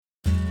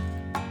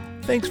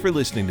Thanks for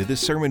listening to this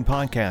sermon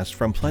podcast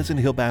from Pleasant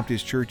Hill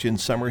Baptist Church in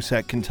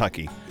Somerset,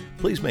 Kentucky.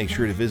 Please make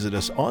sure to visit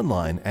us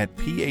online at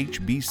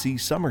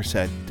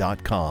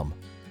phbcsomerset.com.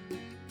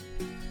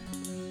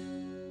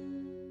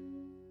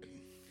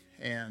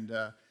 And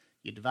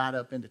you divide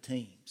up into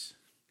teams.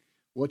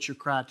 What's your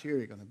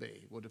criteria going to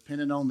be? Well,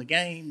 depending on the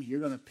game,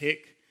 you're going to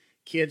pick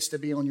kids to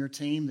be on your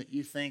team that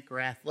you think are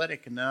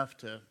athletic enough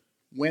to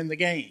win the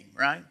game,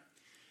 right?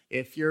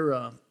 If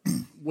you're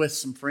with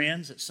some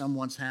friends at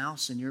someone's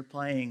house and you're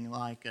playing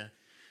like a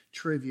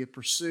trivia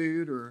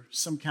pursuit or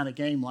some kind of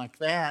game like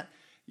that,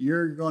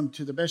 you're going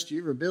to the best of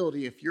your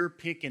ability, if you're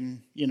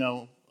picking,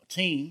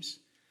 teams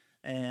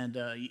and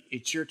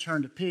it's your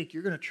turn to pick,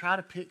 you're going to try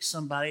to pick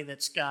somebody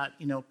that's got,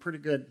 pretty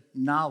good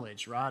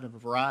knowledge, right, of a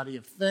variety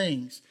of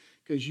things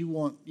because you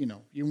want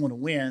to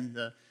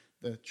win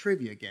the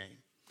trivia game.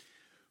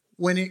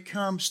 When it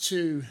comes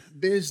to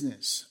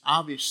business,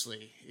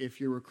 obviously,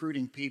 if you're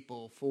recruiting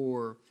people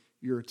for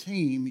your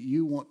team,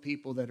 you want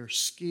people that are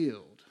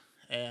skilled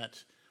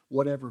at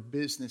whatever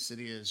business it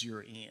is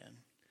you're in.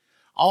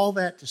 All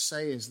that to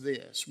say is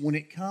this: when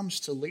it comes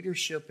to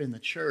leadership in the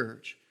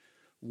church,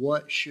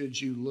 what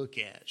should you look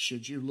at?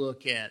 Should you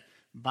look at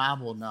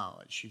Bible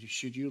knowledge?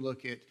 Should you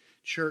look at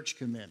church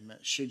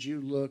commitment? Should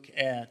you look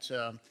at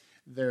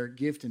their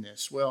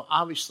giftedness? Well,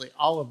 obviously,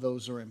 all of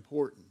those are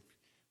important,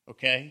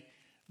 okay?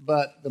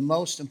 But the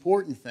most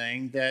important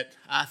thing that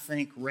I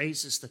think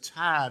raises the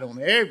tide on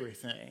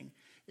everything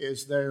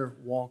is their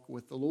walk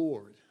with the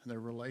Lord, their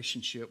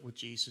relationship with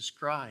Jesus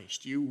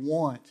Christ. You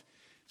want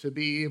to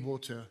be able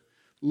to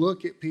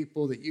look at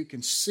people that you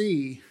can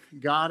see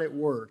God at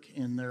work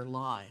in their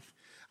life.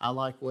 I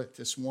like what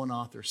this one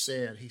author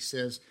said. He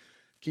says,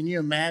 can you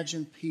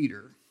imagine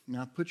Peter?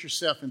 Now put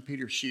yourself in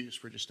Peter's shoes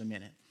for just a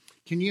minute.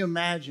 Can you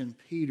imagine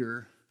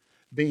Peter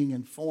being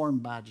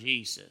informed by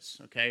Jesus?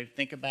 Okay,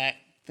 think about,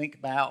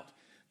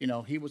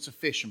 he was a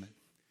fisherman.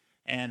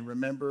 And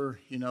remember,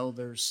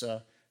 there's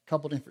a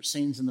couple different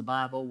scenes in the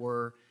Bible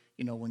where,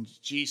 when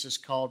Jesus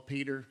called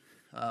Peter,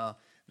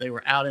 they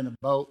were out in a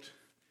boat.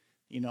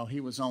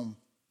 He was on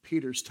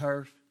Peter's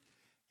turf.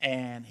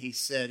 And he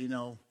said,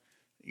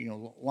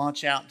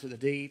 launch out into the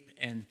deep.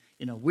 And,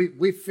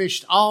 we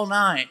fished all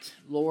night,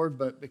 Lord,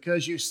 but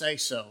because you say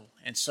so.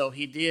 And so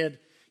he did,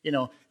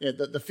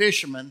 the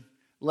fisherman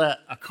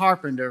let a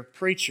carpenter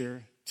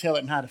preacher tell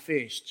him how to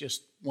fish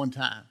just one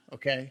time,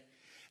 okay?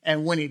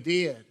 And when he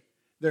did,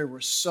 there were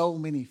so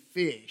many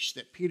fish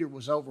that Peter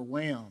was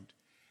overwhelmed.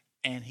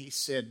 And he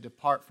said,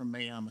 depart from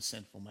me, I'm a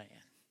sinful man.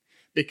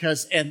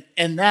 Because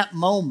in that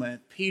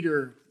moment,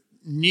 Peter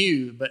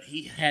knew, but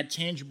he had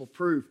tangible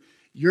proof,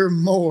 you're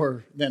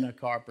more than a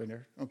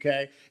carpenter,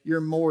 okay?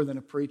 You're more than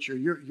a preacher.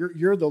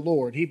 You're the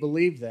Lord. He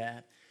believed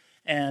that.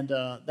 And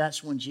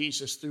that's when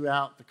Jesus threw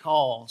out the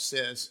call,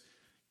 says,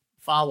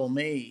 follow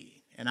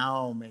me, and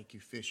I'll make you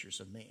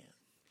fishers of men.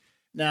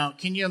 Now,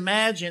 can you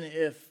imagine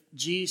if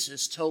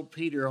Jesus told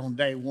Peter on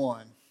day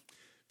one,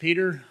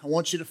 Peter, I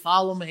want you to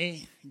follow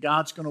me.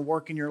 God's going to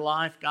work in your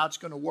life. God's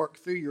going to work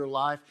through your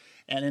life.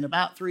 And in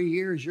about 3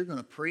 years, you're going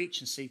to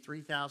preach and see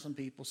 3,000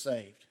 people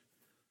saved.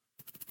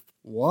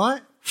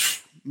 What?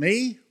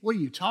 Me? What are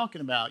you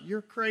talking about?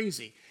 You're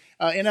crazy.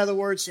 In other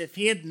words, if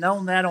he had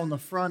known that on the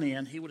front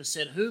end, he would have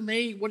said, who,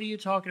 me? What are you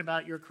talking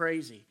about? You're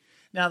crazy.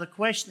 Now, the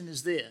question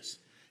is this.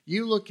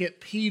 You look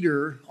at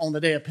Peter on the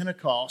day of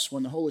Pentecost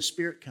when the Holy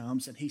Spirit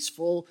comes and he's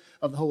full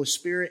of the Holy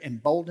Spirit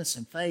and boldness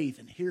and faith.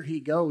 And here he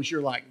goes.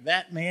 You're like,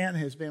 that man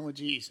has been with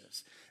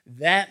Jesus.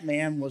 That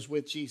man was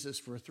with Jesus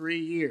for 3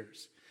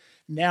 years.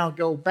 Now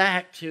go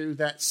back to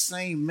that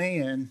same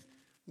man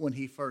when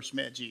he first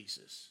met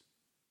Jesus.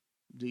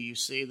 Do you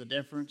see the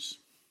difference?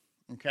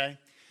 Okay.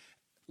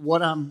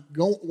 What I'm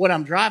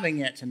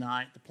driving at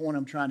tonight, the point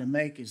I'm trying to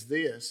make is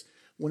this.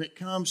 When it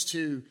comes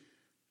to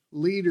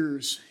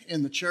leaders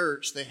in the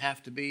church, they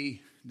have to be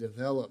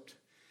developed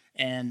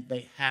and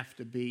they have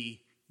to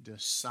be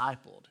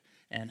discipled.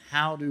 And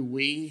how do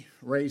we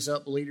raise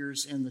up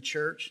leaders in the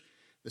church?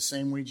 The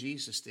same way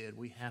Jesus did.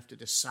 We have to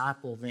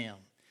disciple them.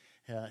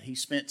 He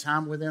spent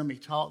time with them. He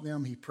taught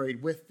them. He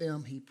prayed with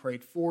them. He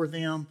prayed for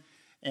them.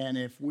 And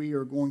if we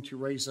are going to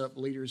raise up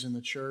leaders in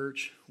the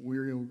church,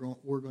 we're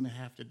going to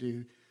have to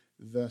do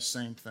the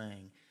same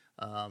thing.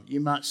 You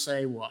might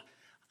say, well,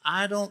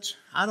 I don't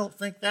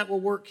think that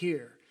will work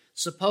here.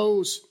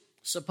 Suppose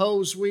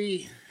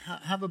we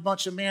have a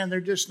bunch of men,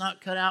 they're just not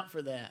cut out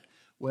for that.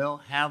 Well,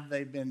 have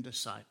they been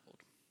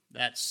discipled?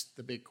 That's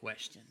the big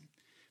question,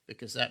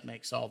 because that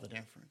makes all the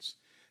difference.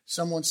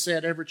 Someone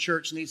said every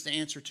church needs to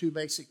answer 2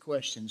 basic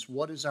questions.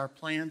 What is our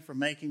plan for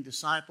making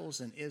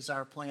disciples, and is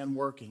our plan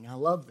working? I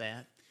love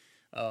that.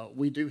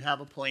 We do have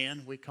a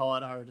plan. We call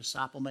it our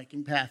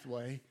disciple-making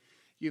pathway.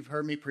 You've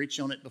heard me preach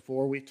on it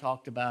before. We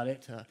talked about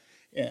it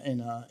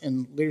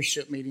in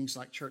leadership meetings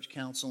like church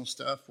council and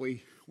stuff.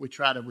 We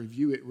try to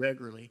review it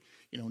regularly.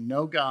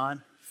 Know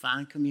God,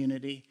 find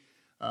community,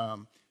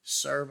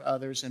 serve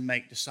others, and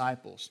make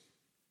disciples.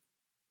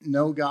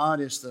 Know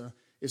God is the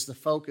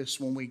focus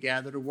when we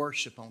gather to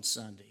worship on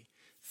Sunday.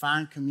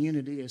 Find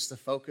community is the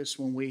focus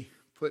when we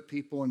put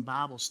people in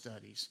Bible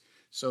studies.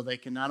 so they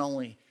can not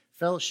only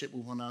fellowship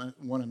with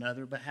one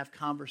another, but have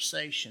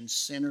conversations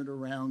centered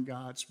around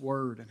God's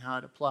Word and how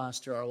it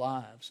applies to our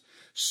lives.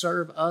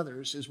 Serve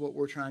others is what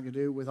we're trying to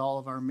do with all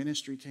of our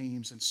ministry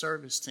teams and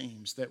service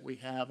teams that we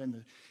have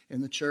in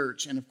the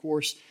church. And of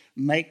course,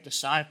 make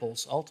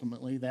disciples.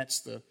 Ultimately, that's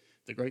the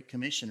Great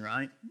Commission,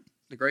 right?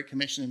 The Great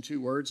Commission in 2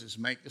 words is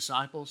make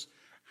disciples.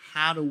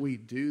 How do we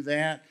do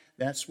that?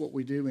 That's what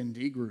we do in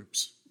D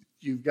groups.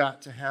 You've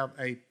got to have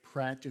a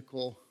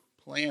practical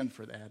plan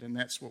for that, and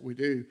that's what we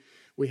do.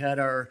 We had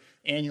our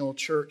annual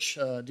church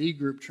D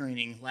group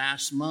training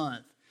last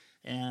month,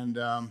 and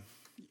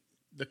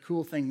the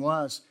cool thing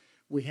was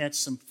we had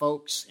some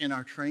folks in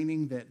our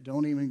training that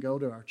don't even go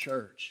to our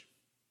church.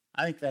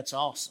 I think that's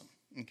awesome,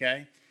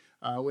 okay?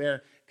 We had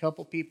a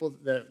couple people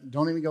that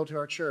don't even go to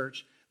our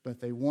church, but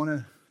they want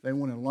to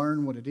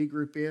learn what a D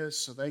group is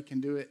so they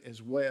can do it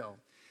as well.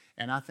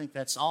 And I think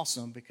that's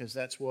awesome because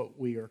that's what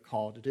we are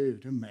called to do,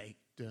 to make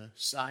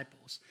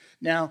disciples.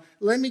 Now,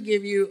 let me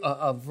give you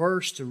a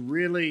verse to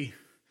really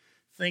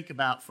think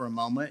about for a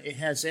moment. It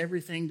has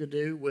everything to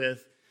do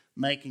with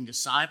making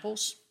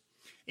disciples.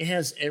 It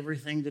has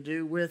everything to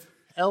do with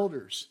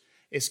elders.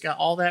 It's got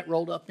all that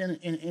rolled up in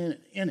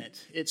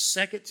it. It's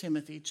 2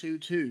 Timothy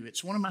 2:2.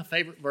 It's one of my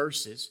favorite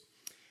verses.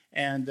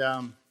 And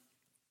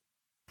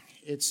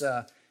it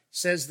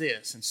says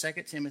this in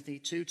 2 Timothy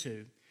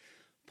 2:2.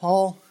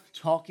 Paul,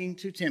 talking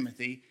to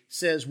Timothy,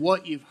 says,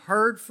 "What you've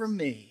heard from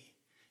me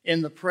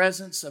in the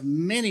presence of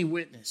many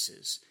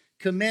witnesses,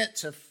 commit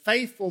to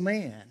faithful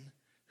men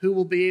who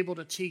will be able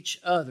to teach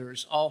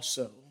others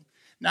also."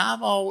 Now,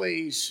 I've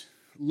always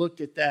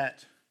looked at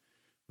that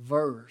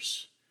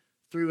verse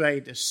through a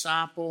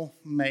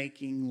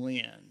disciple-making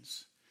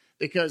lens.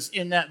 Because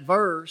in that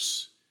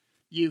verse,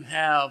 you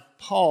have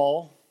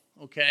Paul,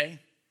 okay,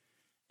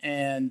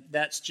 and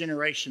that's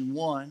generation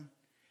 1.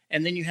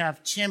 And then you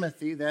have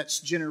Timothy, that's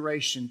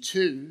generation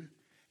 2.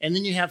 And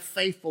then you have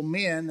faithful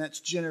men,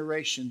 that's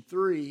generation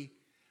 3,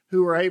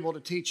 who are able to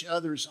teach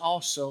others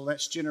also,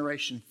 that's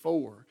generation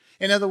 4.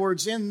 In other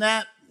words, in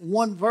that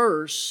one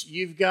verse,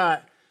 you've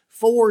got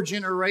 4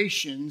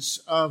 generations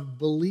of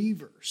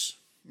believers.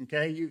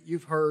 Okay,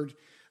 you've heard,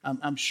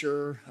 I'm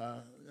sure,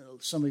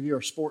 some of you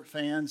are sport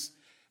fans,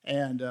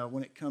 and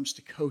when it comes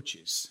to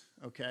coaches,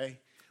 okay,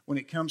 when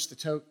it comes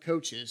to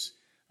coaches,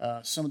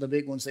 some of the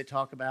big ones they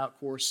talk about, of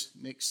course,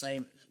 Nick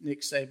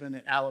Saban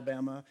at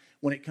Alabama.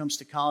 When it comes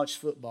to college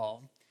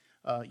football,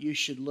 you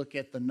should look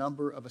at the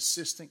number of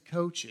assistant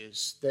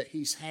coaches that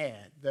he's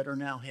had that are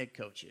now head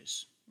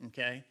coaches,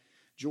 okay?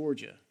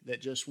 Georgia,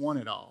 that just won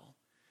it all.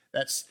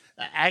 That's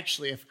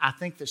actually, if I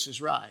think this is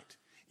right,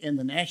 in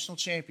the national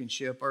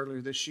championship earlier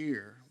this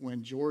year,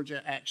 when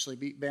Georgia actually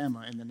beat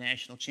Bama in the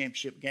national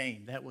championship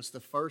game, that was the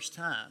first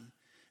time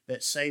that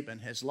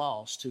Saban has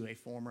lost to a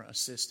former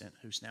assistant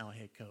who's now a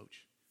head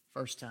coach.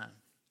 First time.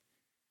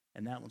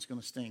 And that one's going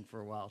to sting for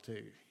a while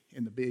too,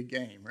 in the big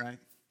game, right?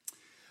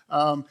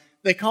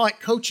 They call it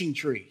coaching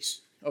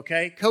trees,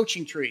 okay?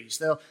 Coaching trees.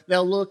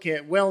 They'll look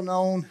at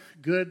well-known,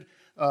 good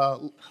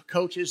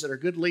coaches that are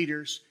good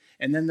leaders,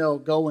 and then they'll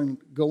go and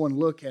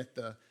look at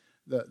the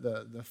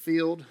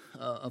field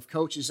of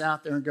coaches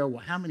out there and go,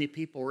 well, how many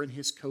people are in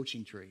his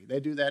coaching tree? They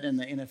do that in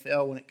the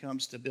NFL when it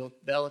comes to Bill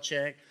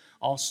Belichick,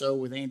 also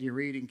with Andy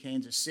Reid in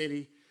Kansas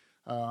City.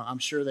 I'm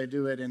sure they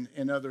do it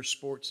in other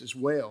sports as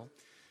well.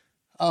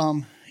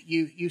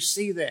 You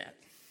see that.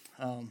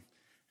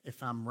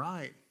 If I'm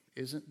right,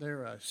 isn't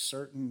there a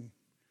certain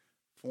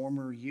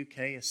former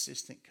UK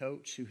assistant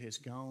coach who has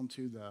gone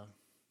to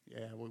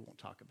yeah, we won't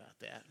talk about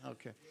that.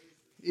 Okay.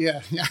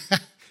 Yeah,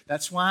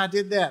 that's why I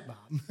did that, Bob.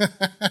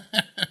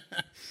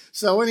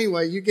 So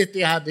anyway, you get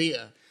the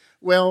idea.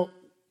 Well,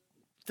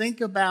 think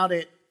about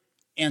it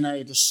in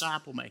a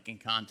disciple-making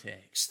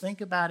context.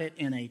 Think about it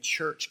in a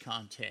church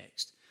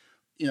context.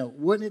 You know,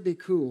 wouldn't it be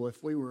cool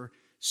if we were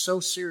so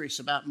serious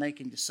about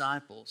making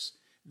disciples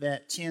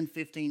that 10,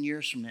 15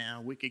 years from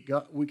now, we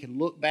could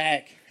look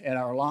back at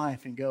our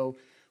life and go,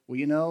 well,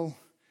 you know,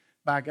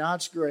 by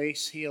God's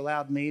grace, He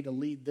allowed me to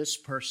lead this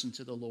person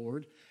to the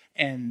Lord,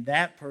 and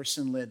that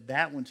person led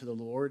that one to the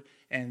Lord,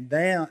 and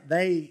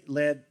they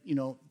led, you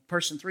know,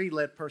 person 3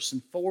 led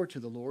person 4 to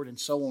the Lord, and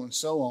so on and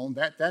so on.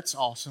 That's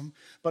awesome.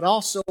 But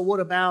also, what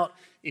about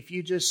if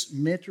you just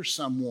mentor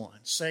someone?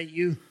 Say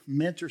you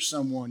mentor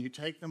someone, you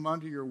take them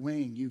under your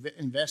wing, you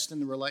invest in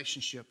the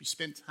relationship, you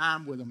spend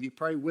time with them, you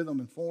pray with them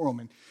and for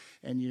them,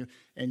 and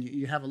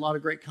you have a lot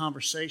of great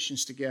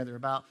conversations together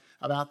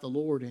about the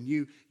Lord, and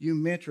you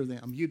mentor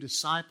them, you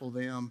disciple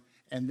them,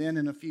 and then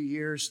in a few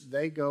years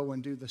they go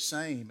and do the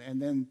same,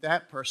 and then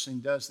that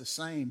person does the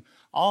same.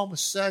 All of a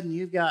sudden,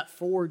 you've got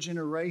 4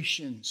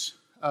 generations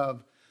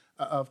of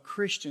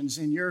Christians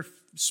in your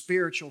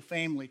spiritual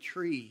family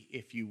tree,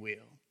 if you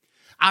will.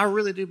 I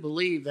really do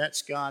believe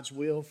that's God's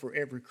will for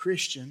every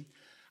Christian.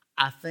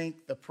 I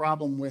think the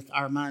problem with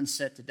our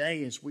mindset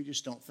today is we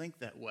just don't think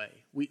that way.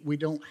 We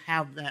don't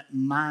have that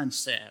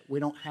mindset.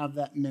 We don't have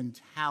that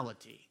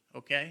mentality,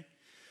 okay?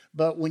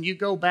 But when you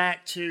go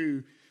back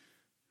to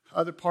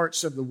other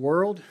parts of the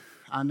world,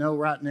 I know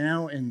right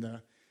now in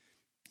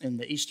in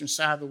the eastern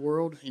side of the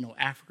world,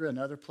 Africa and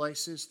other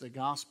places, the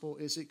gospel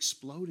is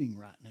exploding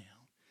right now.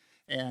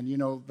 And,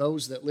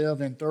 those that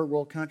live in third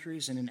world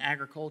countries and in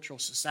agricultural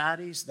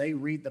societies, they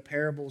read the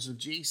parables of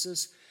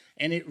Jesus,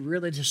 and it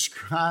really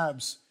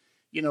describes,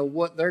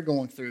 what they're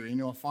going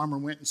through. A farmer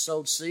went and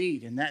sowed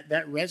seed, and that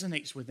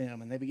resonates with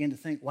them, and they begin to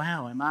think,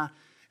 wow, am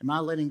I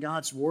letting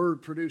God's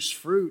word produce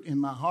fruit in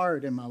my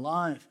heart, in my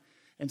life?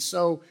 And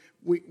so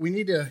we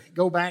need to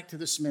go back to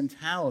this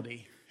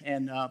mentality.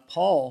 And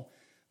Paul,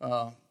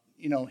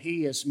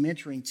 he is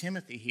mentoring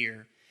Timothy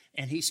here,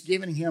 and he's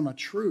giving him a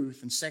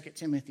truth in 2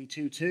 Timothy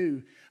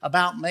 2:2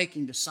 about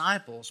making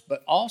disciples.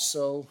 But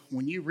also,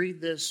 when you read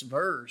this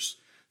verse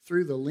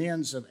through the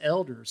lens of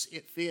elders,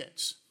 it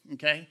fits,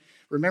 okay?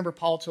 Remember,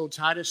 Paul told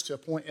Titus to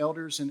appoint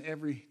elders in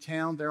every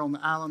town there on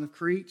the island of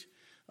Crete.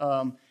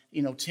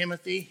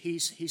 Timothy,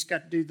 he's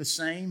got to do the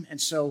same.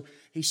 And so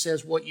he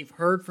says, what you've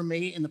heard from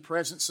me in the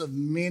presence of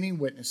many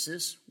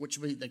witnesses, which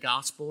will be the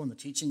gospel and the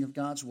teaching of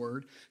God's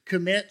word,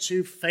 commit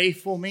to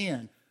faithful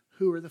men.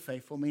 Who are the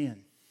faithful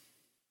men?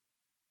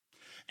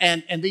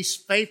 And these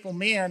faithful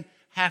men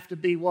have to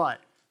be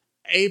what?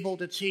 Able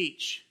to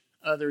teach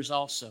others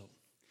also.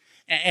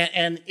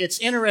 And it's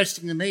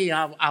interesting to me,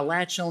 I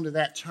latch onto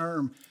that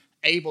term,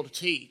 able to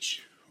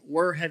teach.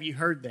 Where have you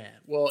heard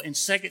that? Well, in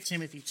 2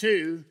 Timothy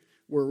 2,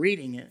 we're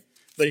reading it.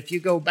 But if you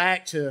go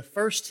back to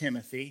 1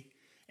 Timothy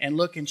and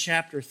look in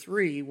chapter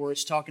 3, where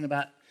it's talking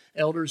about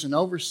elders and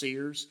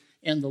overseers,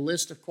 and the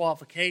list of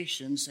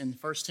qualifications in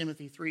 1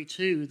 Timothy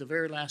 3:2, the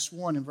very last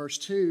one in verse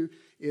 2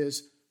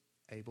 is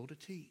able to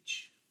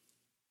teach.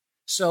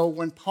 So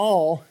when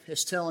Paul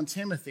is telling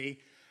Timothy,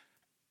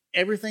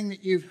 everything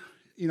that you've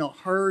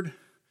heard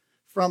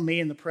from me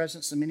in the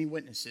presence of many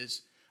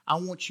witnesses, I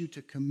want you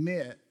to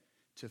commit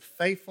to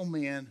faithful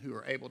men who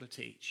are able to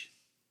teach.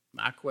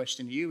 My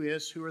question to you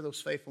is, who are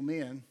those faithful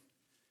men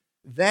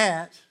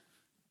that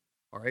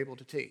are able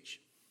to teach?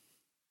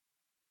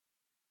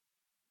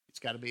 It's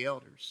got to be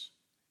elders.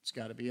 It's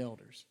got to be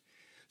elders.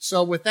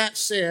 So with that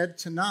said,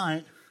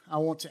 tonight I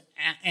want to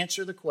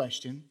answer the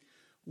question,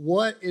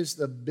 what is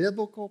the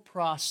biblical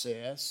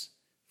process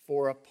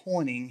for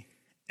appointing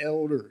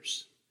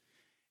elders?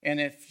 And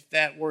if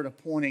that word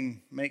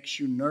appointing makes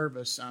you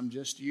nervous, I'm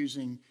just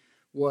using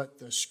what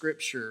the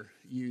Scripture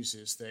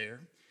uses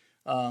there.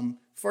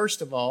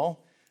 First of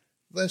all,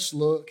 let's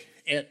look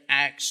at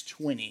Acts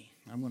 20.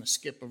 I'm going to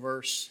skip a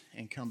verse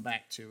and come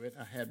back to it.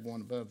 I had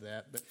one above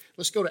that, but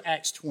let's go to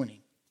Acts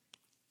 20.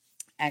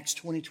 Acts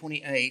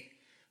 20:28.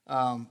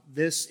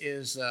 This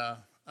is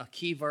a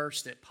key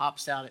verse that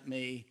pops out at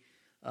me.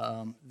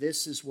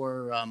 This is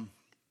where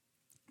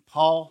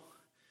Paul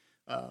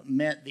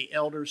met the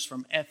elders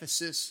from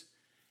Ephesus,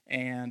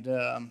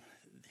 and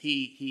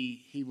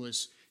he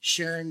was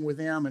sharing with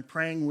them and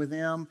praying with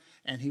them,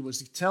 and he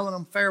was telling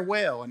them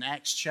farewell. In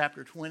Acts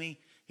chapter 20,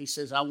 he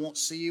says, I won't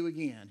see you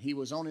again. He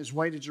was on his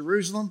way to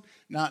Jerusalem,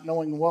 not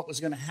knowing what was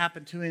going to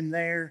happen to him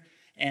there,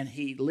 and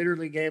he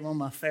literally gave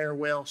them a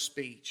farewell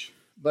speech.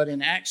 But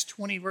in Acts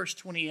 20, verse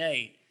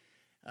 28,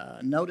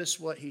 notice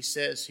what he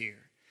says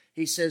here.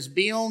 He says,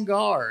 be on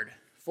guard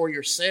for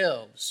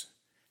yourselves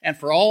and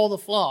for all the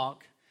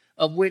flock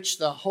of which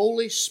the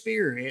Holy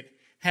Spirit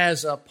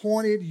has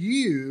appointed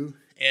you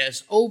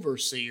as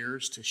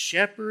overseers to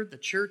shepherd the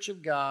church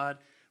of God,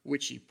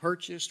 which he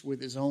purchased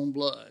with his own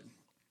blood.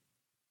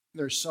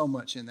 There's so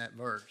much in that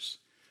verse.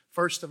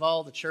 First of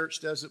all, the church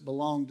doesn't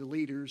belong to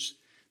leaders.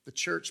 The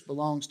church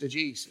belongs to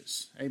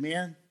Jesus.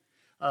 Amen?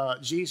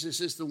 Jesus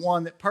is the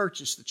one that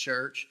purchased the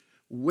church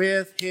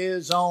with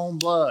his own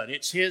blood.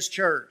 It's his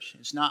church.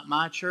 It's not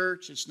my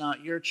church. It's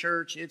not your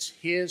church. It's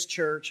his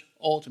church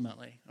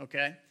ultimately,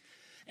 okay?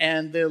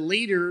 And the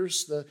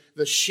leaders,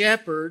 the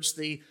shepherds,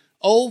 the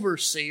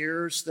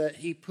overseers that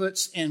he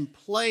puts in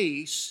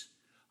place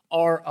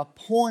are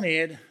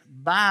appointed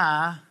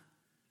by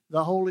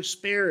the Holy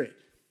Spirit,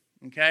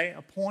 okay?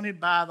 Appointed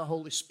by the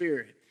Holy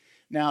Spirit.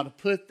 Now, to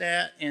put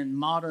that in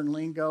modern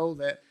lingo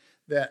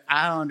that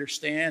I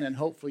understand, and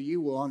hopefully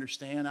you will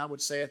understand, I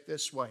would say it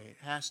this way. It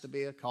has to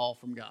be a call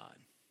from God,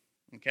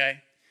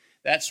 okay?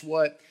 That's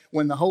what,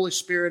 when the Holy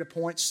Spirit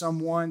appoints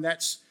someone,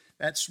 that's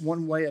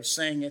one way of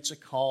saying it's a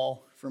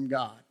call from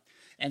God.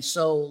 And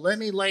so let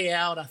me lay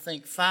out, I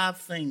think, 5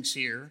 things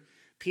here,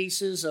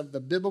 pieces of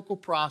the biblical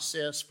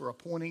process for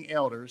appointing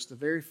elders. The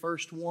very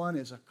first one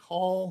is a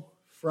call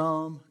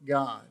from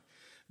God.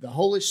 The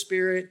Holy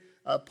Spirit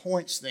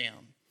appoints them.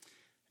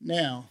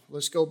 Now,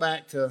 let's go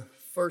back to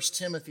 1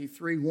 Timothy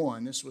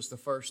 3:1. This was the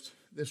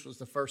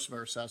first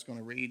verse I was going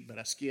to read, but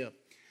I skipped.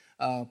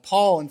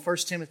 Paul in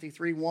 1 Timothy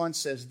 3:1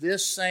 says,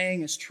 this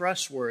saying is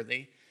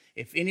trustworthy.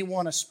 If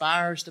anyone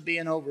aspires to be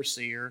an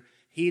overseer,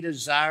 he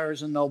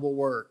desires a noble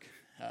work.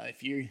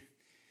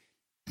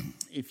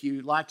 If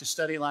you like to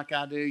study like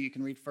I do, you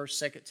can read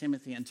 1st, 2nd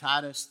Timothy, and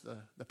Titus,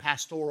 the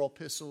pastoral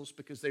epistles,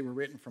 because they were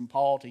written from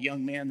Paul to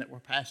young men that were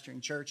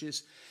pastoring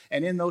churches.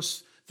 And in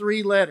those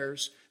 3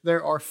 letters,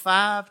 there are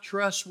 5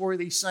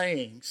 trustworthy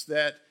sayings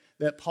that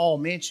Paul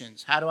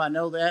mentions. How do I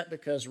know that?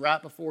 Because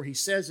right before he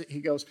says it, he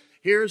goes,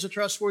 here's a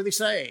trustworthy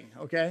saying,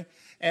 okay?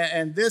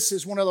 And this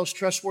is one of those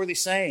trustworthy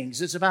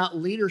sayings. It's about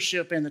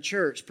leadership in the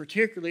church,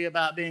 particularly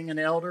about being an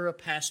elder, a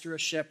pastor, a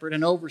shepherd,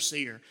 an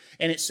overseer.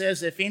 And it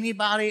says, if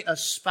anybody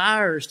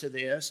aspires to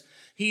this,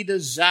 he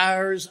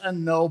desires a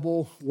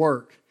noble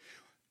work.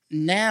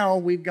 Now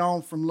we've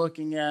gone from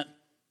looking at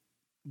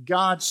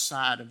God's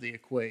side of the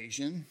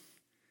equation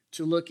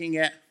to looking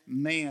at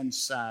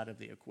man's side of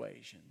the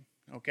equation,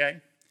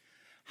 okay?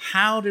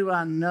 How do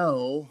I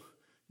know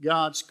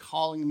God's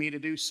calling me to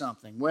do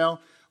something? Well,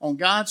 on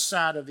God's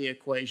side of the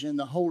equation,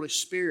 the Holy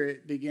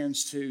Spirit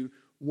begins to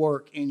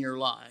work in your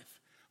life.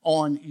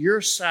 On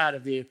your side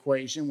of the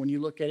equation, when you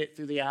look at it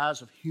through the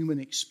eyes of human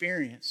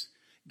experience,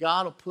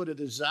 God will put a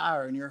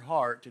desire in your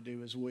heart to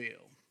do His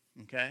will,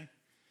 okay?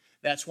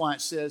 That's why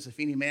it says, if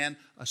any man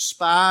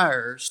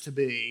aspires to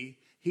be,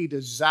 he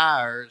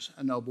desires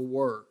a noble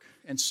work.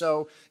 And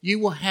so you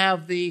will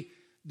have the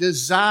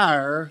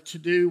desire to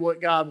do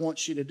what God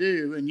wants you to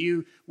do, and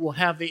you will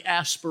have the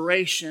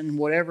aspiration,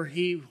 whatever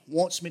He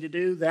wants me to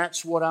do,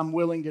 that's what I'm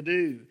willing to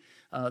do.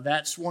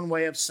 That's one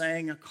way of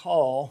saying a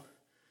call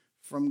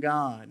from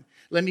God.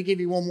 Let me give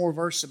you one more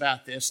verse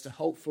about this to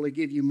hopefully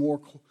give you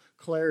more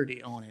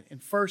clarity on it. In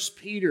 1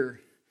 Peter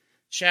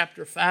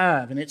chapter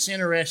 5, and it's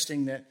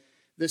interesting that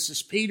this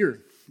is Peter.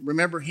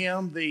 Remember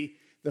him, the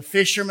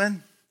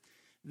fisherman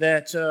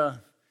that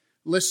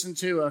listened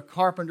to a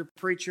carpenter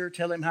preacher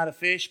tell him how to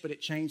fish, but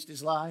it changed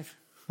his life,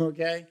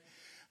 okay?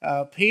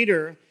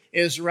 Peter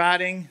is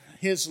writing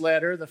his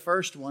letter, the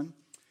first one,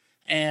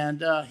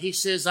 and he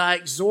says, I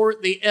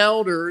exhort the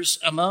elders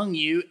among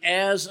you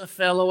as a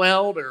fellow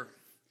elder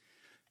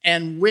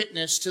and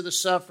witness to the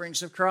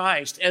sufferings of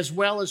Christ, as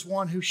well as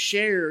one who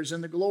shares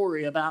in the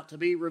glory about to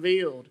be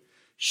revealed.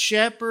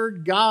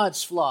 Shepherd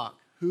God's flock.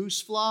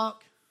 Whose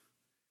flock?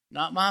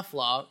 Not my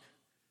flock,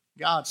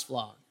 God's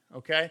flock.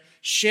 Okay?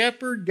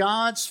 Shepherd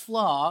God's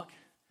flock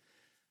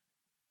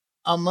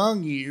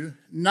among you,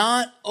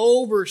 not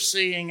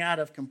overseeing out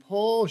of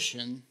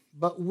compulsion,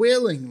 but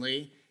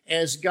willingly,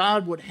 as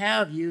God would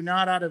have you,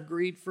 not out of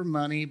greed for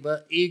money,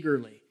 but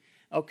eagerly.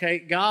 Okay?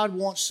 God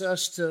wants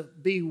us to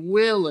be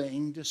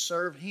willing to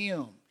serve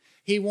Him.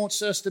 He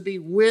wants us to be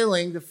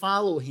willing to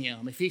follow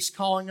Him. If He's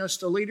calling us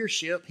to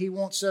leadership, He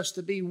wants us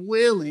to be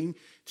willing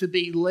to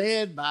be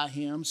led by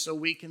Him so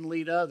we can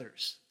lead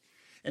others.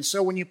 And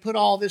so when you put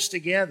all this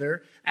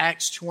together,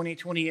 Acts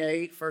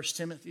 20:28, 1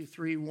 Timothy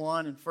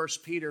 3:1, and 1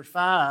 Peter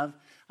 5,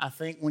 I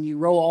think when you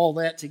roll all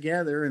that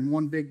together in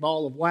one big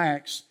ball of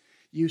wax,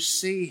 you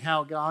see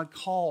how God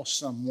calls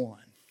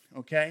someone,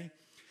 okay?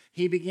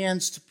 He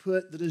begins to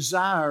put the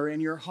desire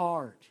in your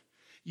heart.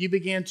 You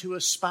begin to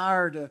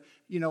aspire to,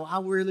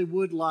 I really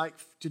would like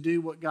to do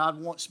what God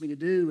wants me to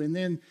do. And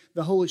then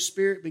the Holy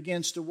Spirit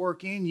begins to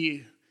work in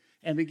you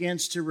and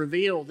begins to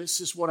reveal,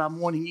 this is what I'm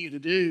wanting you to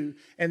do.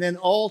 And then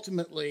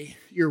ultimately,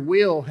 your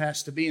will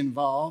has to be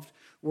involved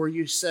where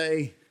you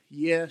say,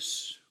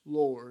 yes,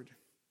 Lord.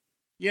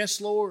 Yes,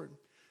 Lord.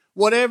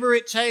 Whatever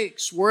it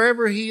takes,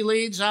 wherever He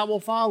leads, I will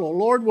follow.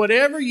 Lord,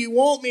 whatever you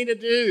want me to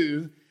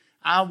do,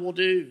 I will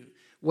do.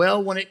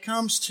 Well, when it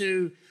comes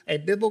to a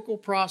biblical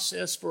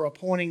process for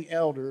appointing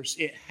elders,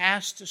 it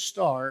has to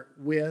start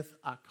with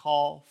a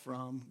call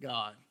from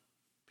God.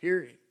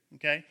 Period.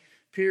 Okay?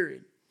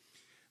 Period.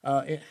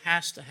 It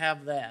has to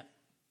have that.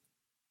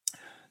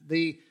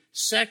 The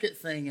second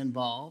thing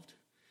involved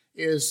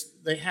is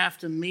they have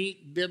to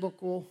meet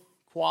biblical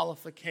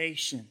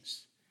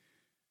qualifications.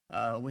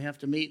 We have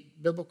to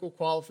meet biblical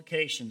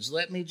qualifications.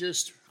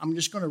 I'm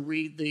just going to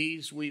read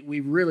these. We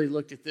really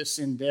looked at this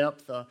in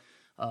depth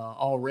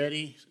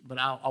already, but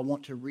I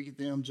want to read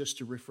them just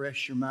to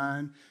refresh your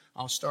mind.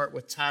 I'll start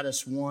with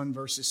Titus 1,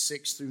 verses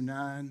 6 through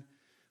 9,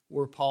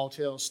 where Paul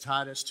tells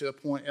Titus to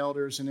appoint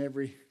elders in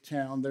every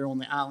town there on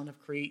the island of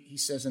Crete. He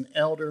says, an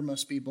elder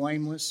must be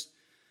blameless,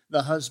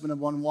 the husband of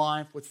one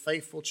wife, with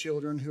faithful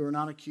children who are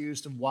not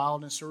accused of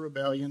wildness or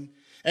rebellion.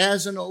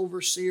 As an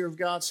overseer of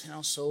God's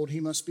household, he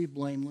must be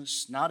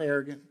blameless, not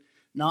arrogant,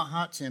 not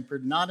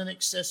hot-tempered, not an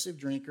excessive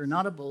drinker,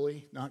 not a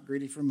bully, not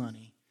greedy for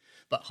money,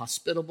 but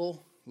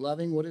hospitable,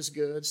 loving what is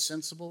good,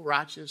 sensible,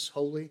 righteous,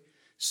 holy,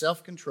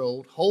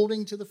 self-controlled,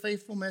 holding to the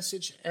faithful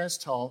message as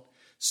taught,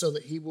 so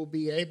that he will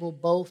be able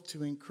both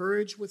to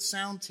encourage with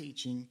sound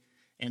teaching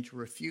and to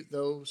refute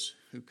those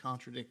who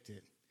contradict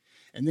it.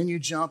 And then you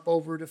jump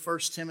over to 1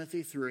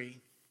 Timothy 3,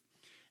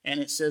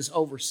 and it says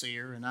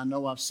overseer. And I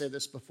know I've said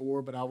this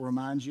before, but I'll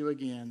remind you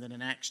again that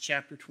in Acts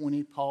chapter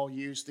 20, Paul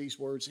used these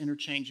words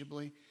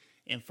interchangeably.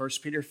 In 1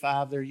 Peter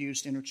 5, they're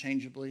used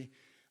interchangeably.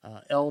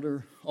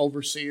 Elder,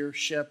 overseer,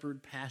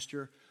 shepherd,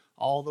 pastor,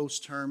 all those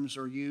terms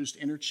are used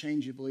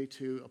interchangeably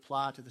to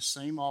apply to the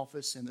same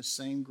office and the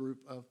same group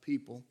of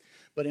people.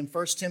 But in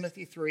 1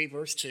 Timothy 3,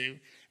 verse 2,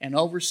 an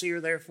overseer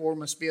therefore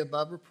must be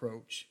above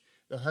reproach,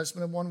 the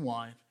husband of one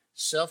wife,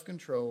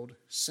 self-controlled,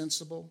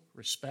 sensible,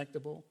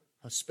 respectable,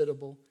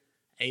 hospitable,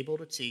 able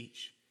to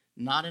teach,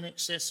 not an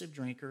excessive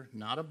drinker,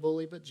 not a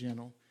bully but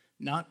gentle,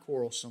 not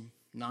quarrelsome,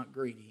 not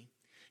greedy.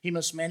 He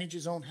must manage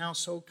his own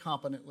household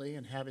competently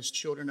and have his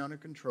children under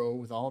control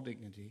with all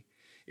dignity.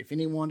 If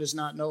anyone does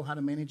not know how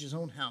to manage his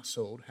own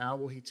household, how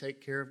will he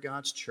take care of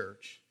God's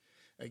church?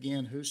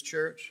 Again, whose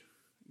church?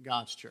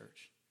 God's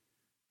church.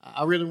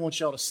 I really want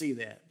y'all to see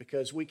that,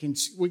 because we can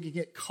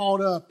get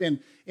caught up in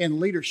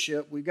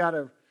leadership. We've got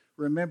to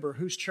remember,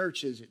 whose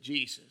church is it?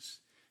 Jesus.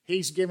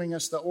 He's giving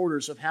us the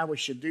orders of how we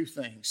should do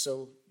things,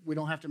 so we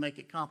don't have to make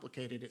it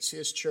complicated. It's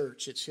His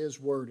church. It's His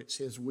word. It's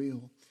His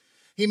will.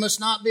 He must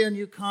not be a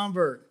new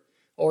convert,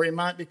 or he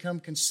might become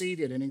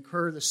conceited and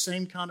incur the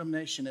same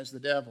condemnation as the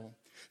devil.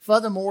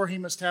 Furthermore, he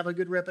must have a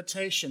good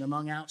reputation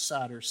among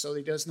outsiders, so that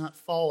he does not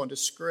fall in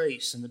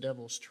disgrace in the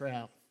devil's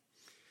trap.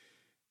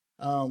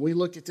 We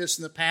looked at this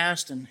in the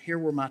past, and here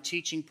were my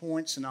teaching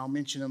points, and I'll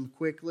mention them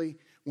quickly.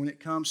 When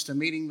it comes to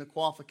meeting the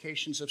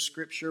qualifications of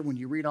Scripture, when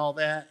you read all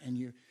that and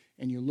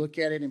you look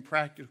at it in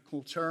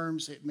practical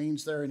terms, it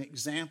means they're an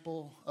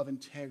example of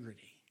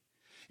integrity.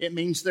 It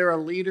means they're a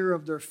leader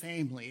of their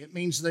family. It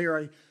means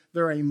they're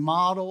a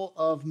model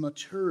of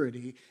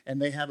maturity,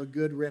 and they have a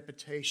good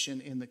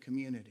reputation in the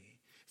community.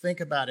 Think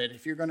about it.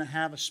 If you're going to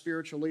have a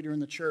spiritual leader in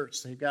the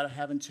church, they've got to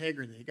have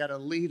integrity. They've got to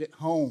lead at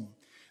home.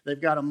 They've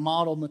got to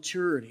model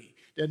maturity.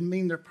 Doesn't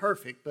mean they're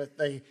perfect, but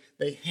they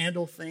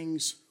handle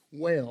things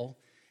well.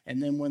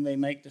 And then when they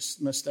make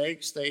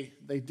mistakes, they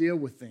deal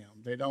with them.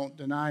 They don't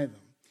deny them.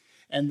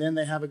 And then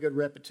they have a good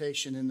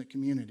reputation in the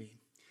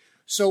community.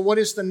 So what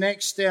is the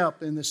next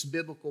step in this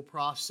biblical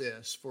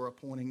process for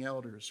appointing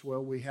elders?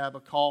 Well, we have a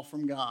call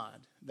from God.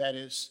 That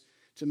is,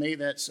 to me,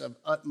 that's of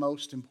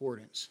utmost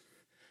importance.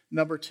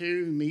 Number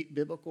 2, meet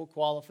biblical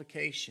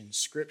qualifications.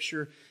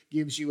 Scripture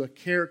gives you a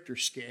character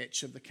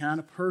sketch of the kind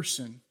of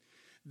person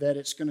that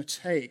it's going to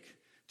take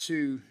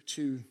to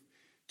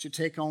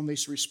take on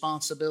these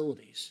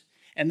responsibilities.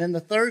 And then the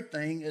third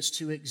thing is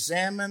to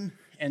examine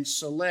and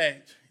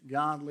select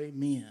godly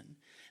men.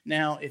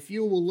 Now, if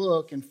you will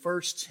look in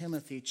 1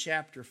 Timothy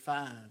chapter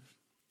 5,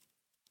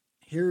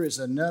 here is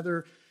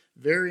another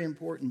very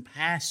important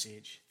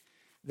passage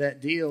that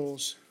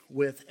deals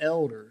with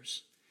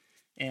elders.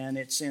 And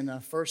it's in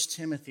 1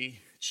 Timothy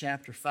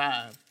chapter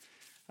 5.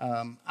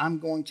 I'm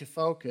going to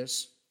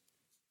focus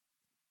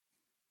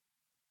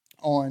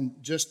on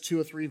just 2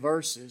 or 3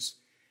 verses,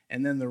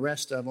 and then the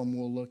rest of them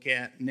we'll look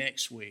at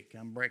next week.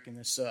 I'm breaking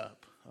this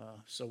up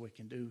so we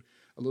can do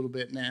a little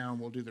bit now,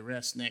 and we'll do the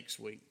rest next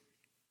week.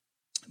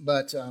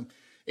 But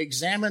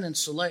examine and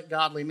select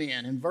godly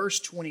men. In verse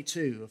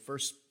 22 of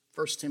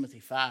 1 Timothy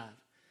 5,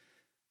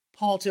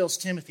 Paul tells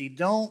Timothy,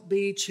 don't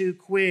be too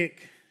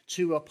quick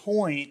to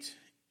appoint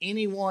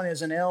anyone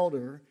as an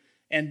elder,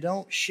 and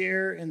don't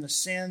share in the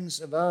sins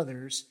of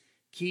others.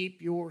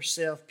 Keep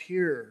yourself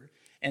pure.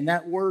 And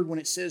that word, when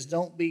it says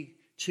don't be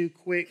too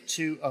quick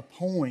to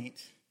appoint,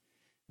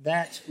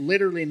 that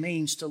literally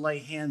means to lay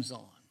hands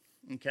on,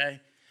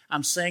 okay?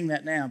 I'm saying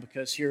that now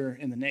because here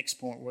in the next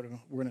point, we're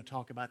going to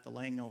talk about the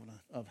laying on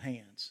of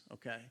hands,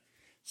 okay?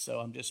 So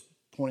I'm just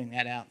pointing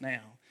that out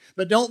now.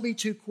 But don't be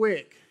too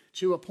quick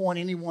to appoint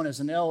anyone as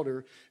an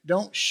elder.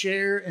 Don't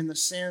share in the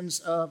sins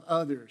of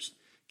others.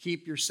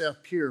 Keep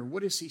yourself pure.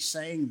 What is he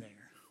saying there?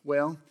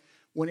 Well,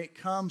 when it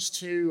comes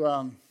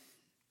to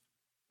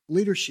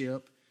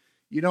leadership,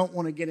 you don't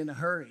want to get in a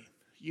hurry.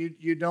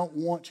 You don't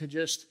want to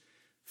just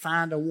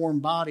find a warm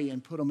body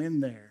and put them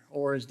in there.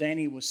 Or as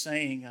Danny was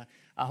saying,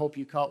 I hope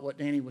you caught what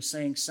Danny was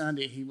saying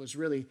Sunday. He was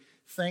really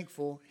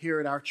thankful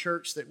here at our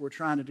church that we're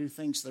trying to do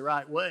things the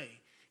right way.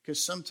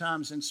 Because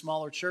sometimes in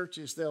smaller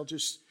churches, they'll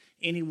just,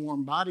 any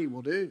warm body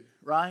will do,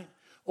 right?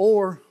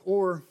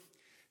 Or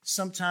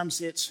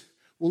sometimes it's,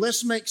 well,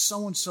 let's make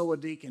so-and-so a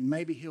deacon.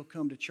 Maybe he'll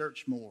come to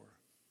church more.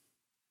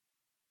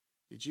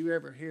 Did you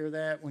ever hear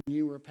that when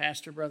you were a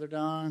pastor, Brother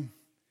Don?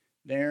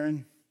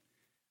 Darren?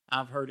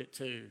 I've heard it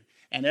too.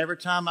 And every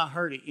time I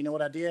heard it, you know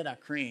what I did? I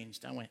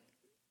cringed. I went,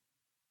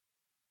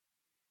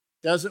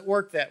 doesn't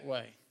work that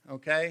way,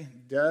 okay?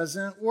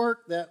 Doesn't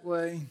work that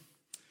way.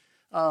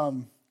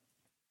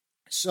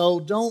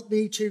 So don't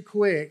be too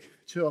quick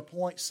to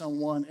appoint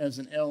someone as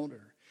an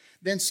elder.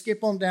 Then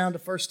skip on down to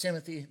 1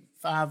 Timothy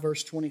 5,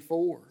 verse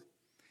 24.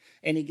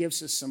 And he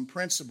gives us some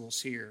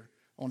principles here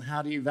on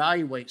how to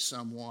evaluate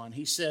someone.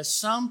 He says,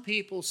 some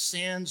people's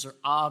sins are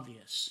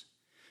obvious,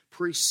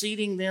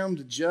 preceding them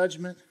to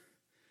judgment,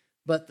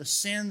 but the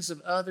sins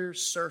of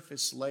others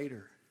surface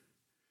later.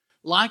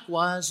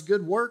 Likewise,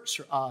 good works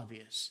are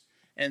obvious,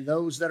 and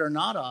those that are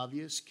not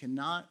obvious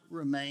cannot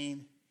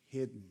remain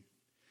hidden.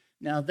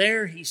 Now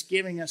there he's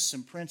giving us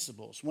some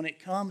principles. When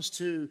it comes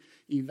to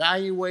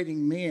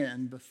evaluating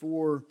men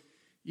before,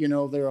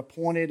 they're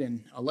appointed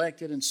and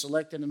elected and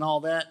selected and all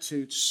that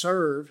to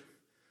serve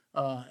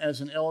as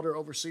an elder,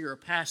 overseer, or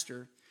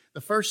pastor, the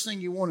first thing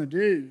you want to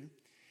do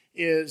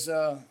is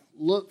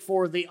look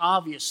for the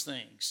obvious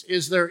things.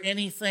 Is there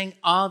anything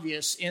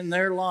obvious in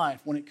their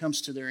life when it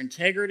comes to their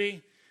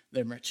integrity,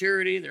 their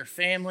maturity, their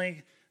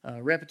family,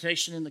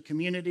 reputation in the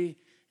community?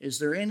 Is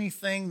there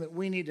anything that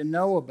we need to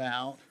know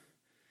about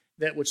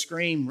that would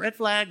scream, red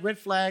flag,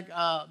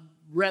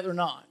 rather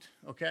not,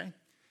 okay?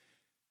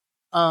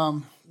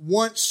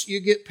 Once you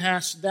get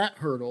past that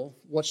hurdle,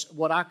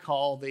 what I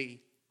call the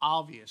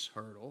obvious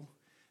hurdle,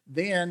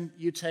 Then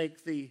you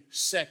take the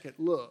second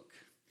look.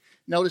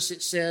 Notice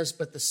it says,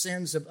 but the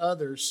sins of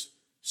others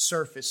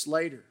surface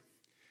later.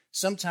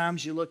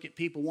 Sometimes you look at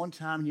people one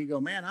time and you go,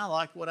 man, I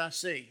like what I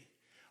see.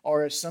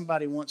 Or as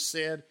somebody once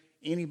said,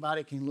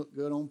 anybody can look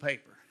good on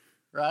paper,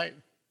 right?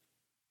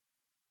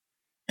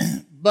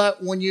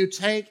 But when you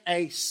take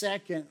a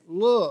second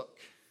look,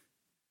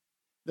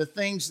 the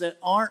things that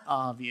aren't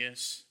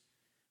obvious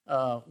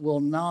will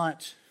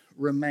not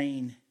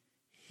remain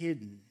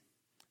hidden.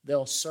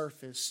 They'll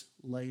surface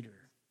later.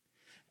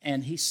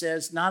 And he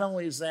says not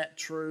only is that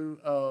true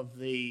of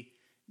the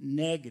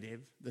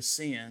negative, the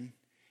sin,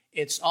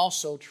 it's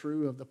also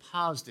true of the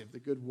positive, the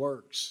good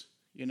works.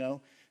 You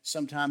know,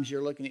 sometimes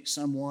you're looking at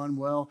someone,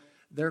 well,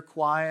 they're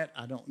quiet.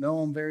 I don't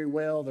know them very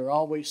well. They're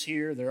always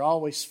here. They're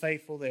always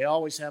faithful. They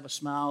always have a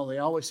smile. They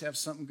always have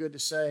something good to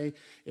say.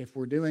 If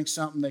we're doing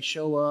something, they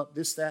show up,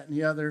 this, that, and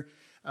the other.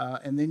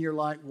 And then you're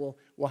like, well,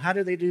 how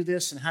do they do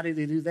this and how do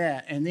they do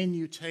that? And then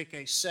you take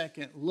a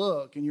second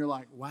look and you're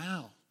like,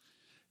 wow,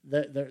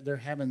 they're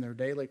having their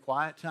daily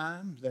quiet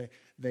time.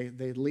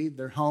 They lead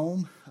their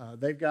home.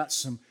 They've got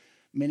some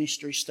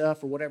ministry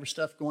stuff or whatever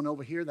stuff going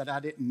over here that I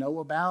didn't know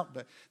about.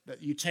 But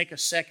you take a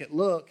second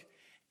look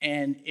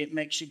and it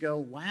makes you go,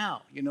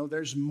 wow, you know,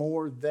 there's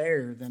more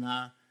there than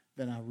I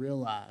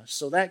realized.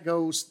 So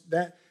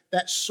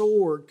that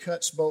sword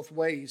cuts both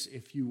ways,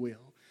 if you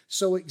will.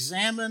 So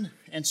examine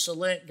and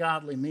select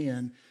godly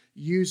men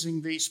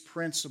using these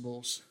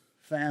principles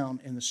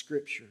found in the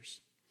Scriptures.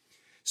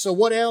 So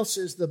what else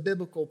is the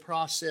biblical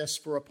process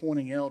for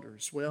appointing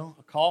elders? Well,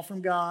 a call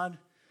from God,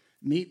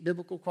 meet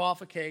biblical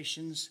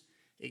qualifications,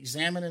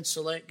 examine and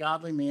select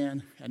godly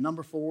men, and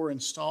number 4,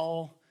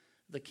 install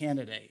the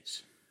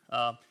candidates.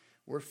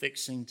 We're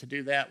fixing to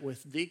do that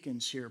with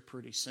deacons here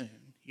pretty soon,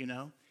 you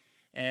know.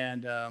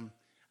 And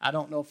I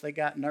don't know if they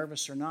got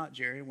nervous or not,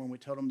 Jerry, when we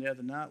told them the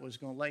other night we was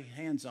going to lay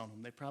hands on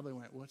them. They probably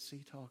went, what's he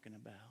talking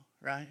about,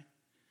 right?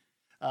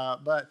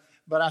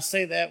 But I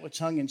say that with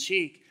tongue in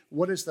cheek.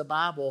 What does the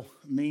Bible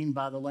mean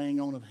by the laying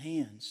on of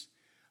hands?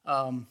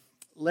 I'm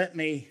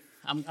going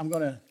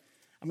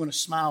to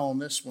smile on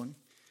this one.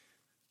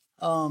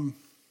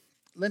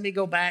 Let me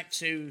go back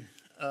to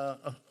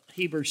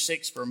Hebrews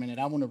 6 for a minute.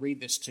 I want to read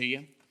this to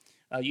you.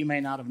 You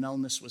may not have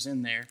known this was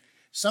in there.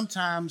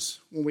 Sometimes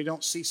when we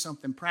don't see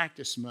something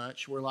practiced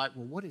much, we're like,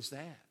 well, what is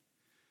that?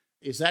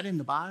 Is that in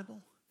the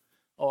Bible?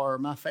 Or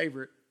my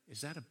favorite,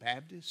 is that a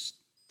Baptist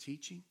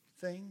teaching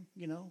thing,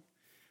 you know?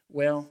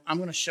 Well, I'm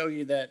going to show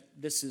you that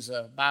this is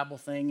a Bible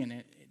thing, and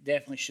it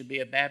definitely should be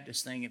a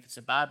Baptist thing if it's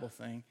a Bible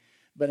thing.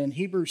 But in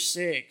Hebrews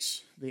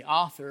 6, the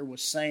author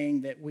was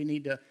saying that we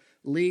need to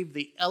leave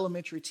the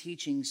elementary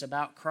teachings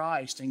about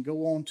Christ and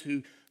go on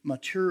to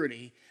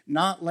maturity,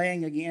 not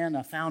laying again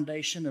a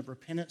foundation of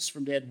repentance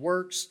from dead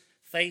works,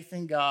 faith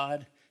in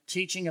God,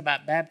 teaching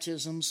about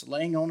baptisms,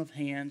 laying on of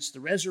hands, the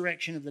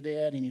resurrection of the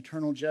dead, and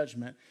eternal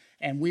judgment.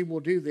 And we will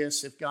do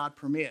this if God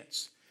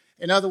permits.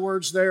 In other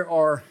words, there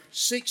are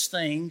 6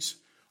 things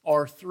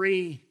or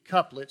 3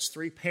 couplets,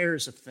 3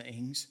 pairs of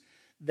things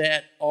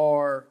that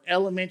are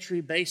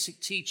elementary basic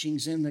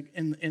teachings in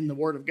the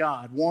Word of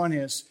God. One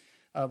is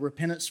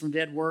repentance from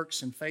dead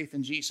works and faith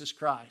in Jesus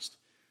Christ.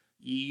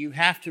 You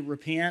have to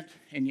repent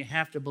and you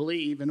have to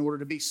believe in order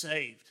to be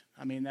saved.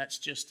 I mean, that's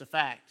just a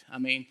fact. I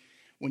mean,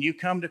 when you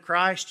come to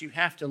Christ, you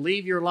have to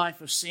leave your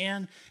life of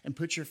sin and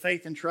put your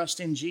faith and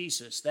trust in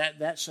Jesus.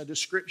 That's a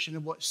description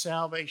of what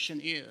salvation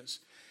is.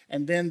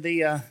 And then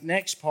the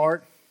next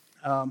part,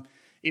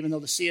 even though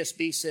the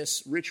CSB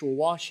says ritual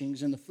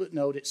washings, in the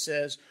footnote it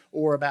says,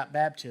 or about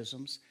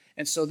baptisms.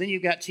 And so then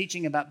you've got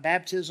teaching about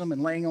baptism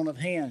and laying on of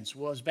hands.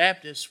 Well, as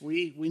Baptists,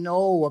 we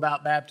know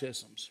about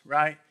baptisms,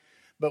 right?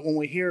 But when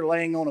we hear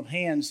laying on of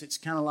hands, it's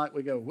kind of like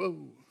we go,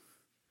 whoa,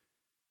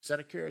 is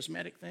that a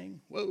charismatic thing?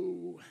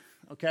 Whoa,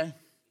 okay,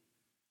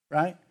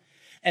 right?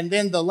 And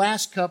then the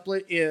last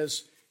couplet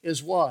is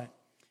what?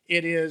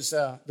 It is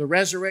the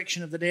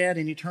resurrection of the dead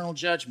and eternal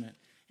judgment.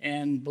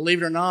 And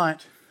believe it or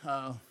not,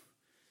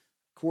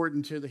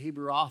 according to the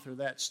Hebrew author,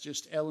 that's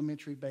just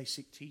elementary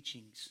basic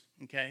teachings,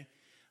 okay?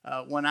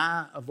 When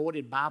I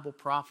avoided Bible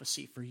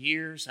prophecy for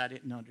years, I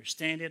didn't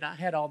understand it. I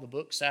had all the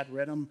books, I'd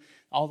read them,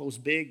 all those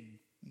big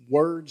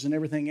words and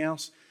everything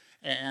else,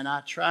 and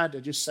I tried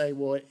to just say,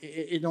 well,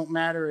 it don't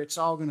matter, it's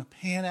all going to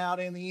pan out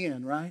in the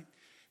end, right?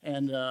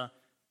 And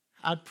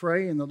I'd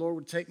pray, and the Lord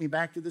would take me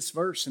back to this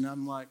verse, and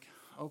I'm like,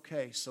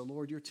 okay, so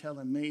Lord, you're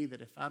telling me that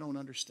if I don't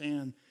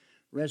understand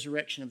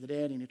resurrection of the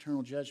dead and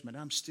eternal judgment,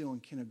 I'm still in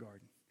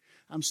kindergarten.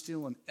 I'm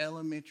still in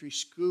elementary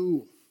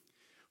school.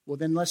 Well,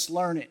 then let's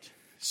learn it.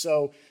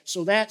 So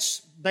that's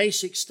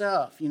basic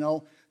stuff, you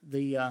know,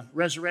 the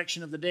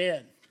resurrection of the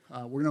dead.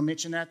 We're going to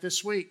mention that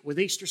this week with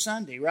Easter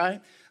Sunday, right?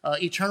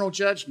 Eternal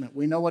judgment.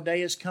 We know a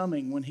day is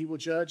coming when He will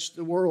judge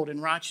the world in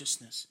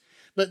righteousness.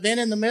 But then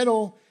in the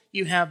middle,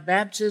 you have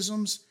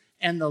baptisms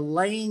and the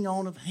laying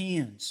on of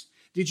hands.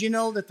 Did you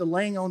know that the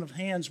laying on of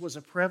hands was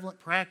a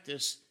prevalent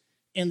practice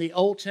in the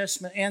Old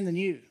Testament and the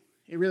New?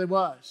 It really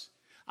was.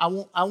 I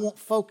won't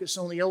focus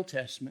on the Old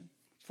Testament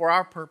For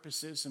our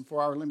purposes and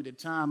for our limited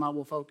time, I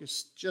will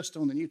focus just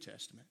on the New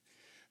Testament.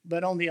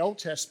 But on the Old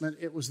Testament,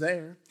 it was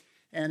there,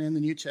 and in the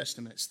New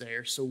Testament, it's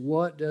there. So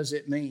what does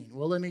it mean?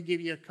 Well, let me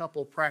give you a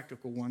couple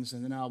practical ones,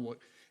 and then I will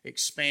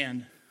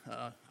expand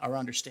our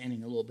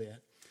understanding a little bit.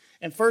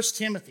 In 1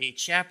 Timothy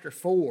chapter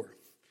 4,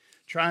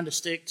 trying to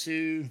stick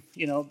to,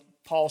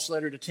 Paul's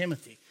letter to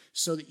Timothy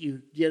so that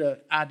you get an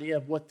idea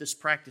of what this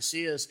practice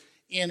is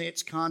in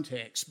its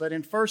context. But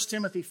in 1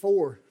 Timothy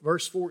 4,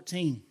 verse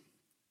 14,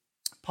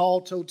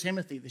 Paul told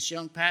Timothy, this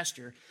young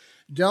pastor,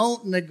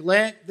 don't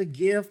neglect the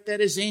gift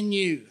that is in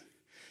you.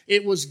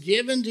 It was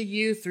given to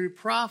you through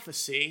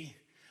prophecy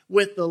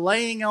with the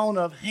laying on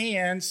of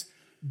hands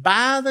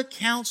by the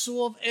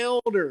council of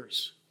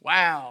elders.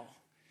 Wow.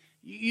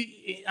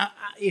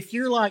 If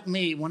you're like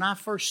me, when I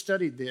first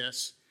studied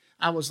this,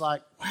 I was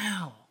like,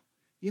 wow,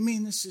 you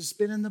mean this has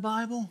been in the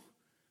Bible?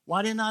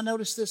 Why didn't I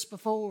notice this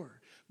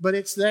before? But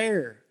it's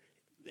there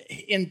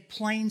in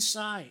plain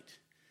sight.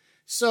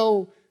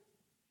 So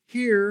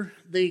here,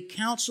 the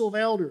council of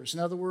elders, in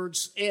other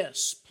words,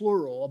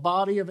 plural, a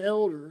body of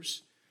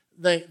elders,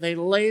 they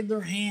laid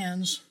their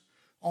hands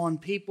on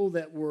people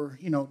that were,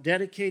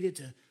 dedicated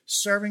to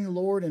serving the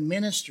Lord in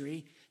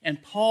ministry.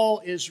 And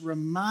Paul is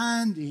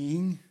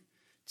reminding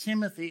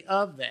Timothy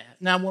of that.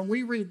 Now, when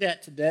we read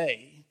that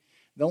today,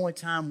 the only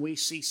time we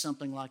see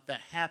something like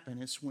that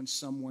happen is when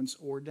someone's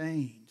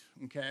ordained,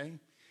 okay?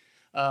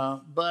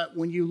 But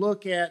when you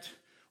look at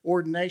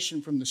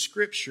ordination from the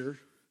Scripture,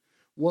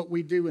 what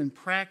we do in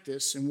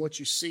practice and what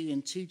you see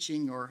in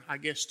teaching are, I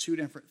guess, two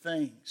different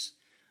things.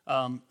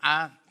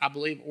 I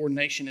believe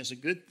ordination is a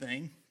good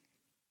thing,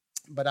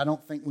 but I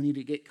don't think we need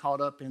to get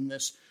caught up in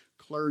this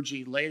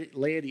clergy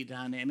laity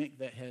dynamic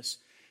that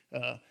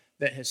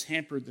has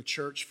hampered the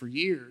church for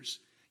years.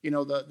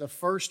 The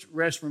first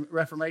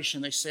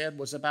Reformation, they said,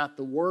 was about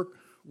the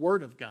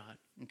Word of God,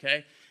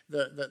 okay?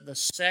 The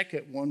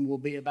second one will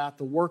be about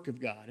the work of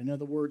God. In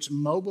other words,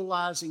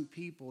 mobilizing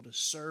people to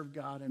serve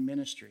God in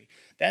ministry.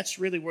 That's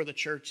really where the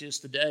church is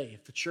today.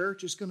 If the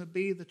church is going to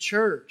be the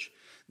church,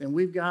 then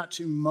we've got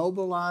to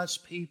mobilize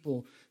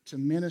people to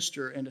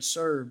minister and to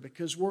serve,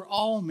 because we're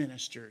all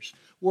ministers.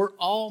 We're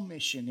all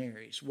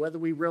missionaries, whether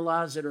we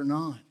realize it or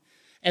not.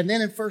 And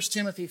then in 1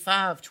 Timothy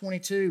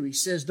 5:22, he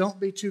says, don't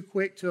be too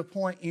quick to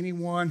appoint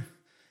anyone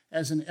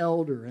as an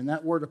elder. And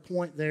that word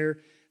appoint there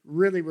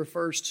really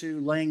refers to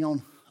laying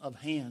on of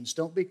hands.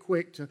 Don't be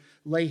quick to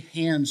lay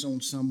hands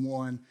on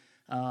someone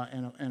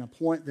and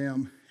appoint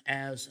them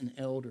as an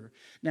elder.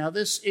 Now,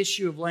 this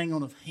issue of laying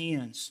on of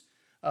hands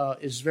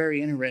is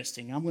very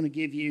interesting. I'm going to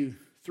give you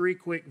 3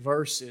 quick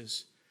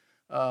verses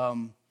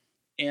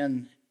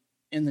in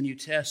the New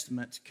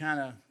Testament to kind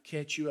of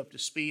catch you up to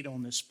speed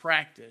on this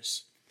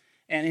practice.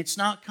 And it's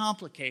not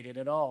complicated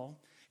at all.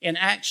 In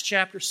Acts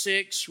chapter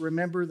 6,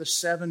 remember the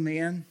 7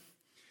 men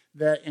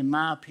that, in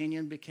my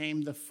opinion,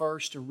 became the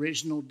first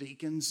original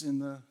deacons in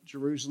the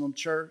Jerusalem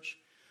church.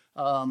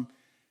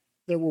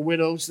 There were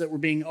widows that were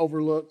being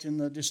overlooked in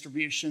the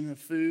distribution of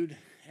food.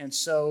 And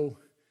so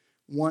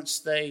once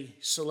they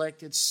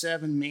selected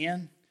 7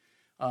 men,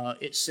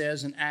 it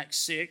says in Acts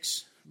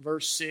 6,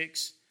 verse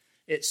 6,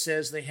 it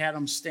says they had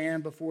them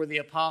stand before the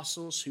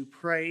apostles who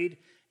prayed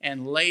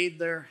and laid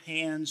their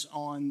hands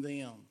on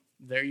them.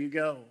 There you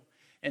go.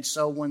 And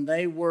so when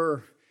they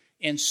were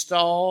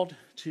installed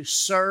to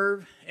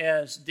serve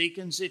as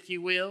deacons, if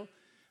you will,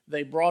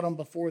 they brought them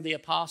before the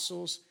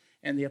apostles,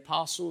 and the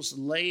apostles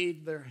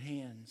laid their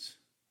hands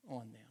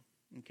on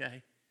them.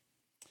 Okay?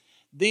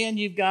 Then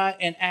you've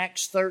got in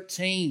Acts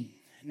 13.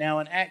 Now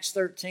in Acts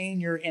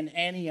 13, you're in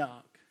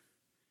Antioch,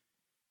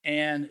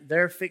 and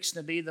they're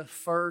fixing to be the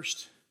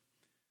first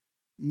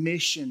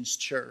missions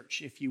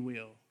church, if you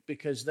will,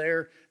 because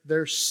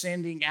they're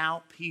sending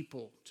out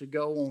people to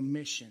go on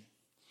mission.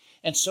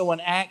 And so in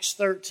Acts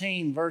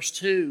 13, verse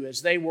 2,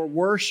 as they were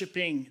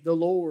worshiping the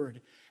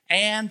Lord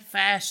and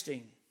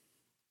fasting,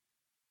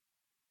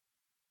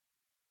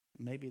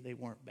 maybe they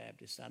weren't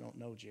Baptists. I don't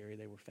know, Jerry.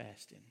 They were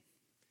fasting.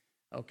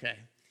 Okay.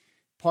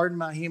 Pardon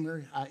my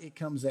humor. It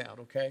comes out,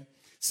 okay?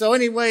 So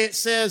anyway, it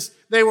says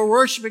they were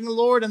worshiping the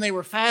Lord and they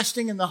were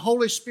fasting, and the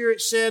Holy Spirit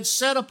said,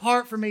 set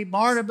apart for me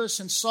Barnabas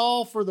and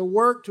Saul for the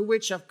work to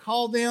which I've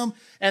called them.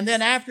 And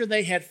then after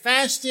they had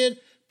fasted,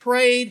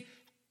 prayed,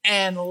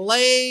 and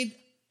laid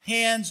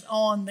hands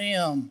on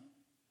them,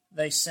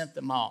 they sent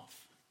them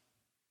off.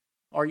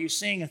 Are you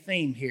seeing a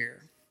theme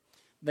here?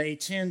 They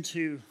tend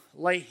to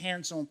lay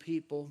hands on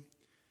people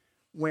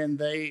when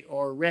they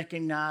are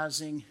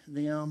recognizing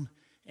them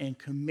and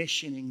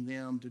commissioning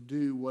them to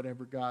do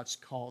whatever God's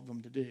called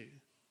them to do.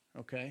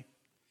 Okay?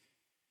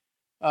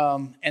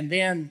 And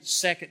then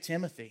 2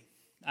 Timothy.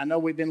 I know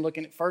we've been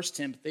looking at 1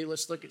 Timothy.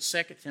 Let's look at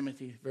 2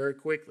 Timothy very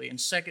quickly. In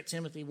 2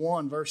 Timothy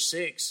 1, verse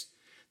 6,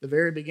 the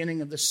very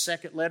beginning of the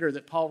second letter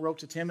that Paul wrote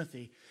to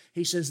Timothy,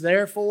 he says,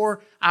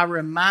 therefore, I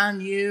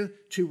remind you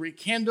to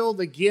rekindle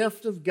the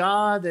gift of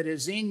God that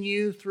is in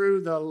you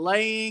through the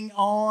laying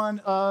on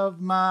of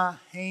my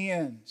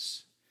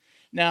hands.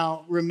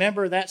 Now,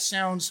 remember, that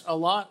sounds a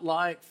lot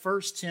like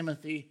 1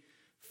 Timothy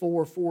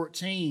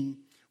 4:14,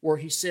 where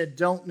he said,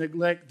 don't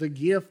neglect the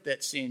gift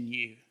that's in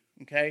you.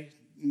 Okay?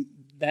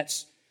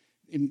 That's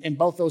in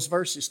both those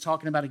verses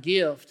talking about a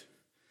gift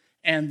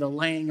and the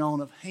laying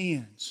on of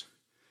hands.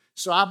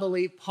 So I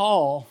believe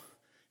Paul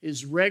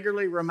is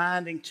regularly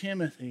reminding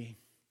Timothy,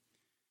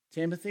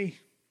 Timothy,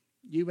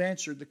 you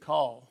answered the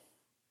call.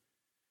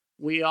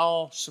 We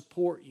all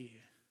support you,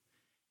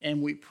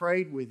 and we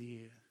prayed with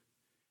you,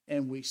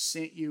 and we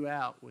sent you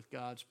out with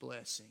God's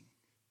blessing.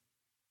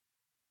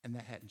 And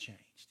that hadn't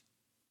changed.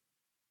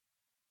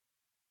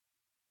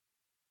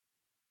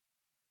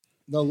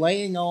 The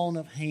laying on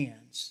of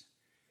hands.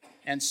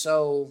 And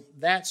so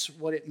that's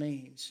what it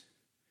means.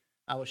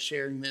 I was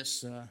sharing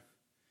this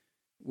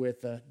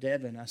with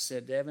Devin. I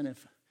said, Devin,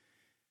 if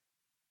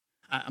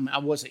I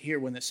wasn't here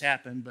when this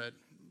happened,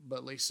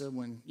 but Lisa,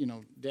 when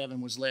Devin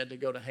was led to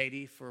go to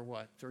Haiti for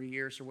 3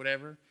 years or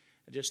whatever,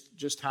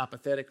 just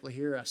hypothetically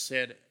here, I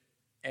said,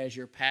 as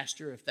your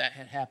pastor, if that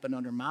had happened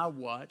under my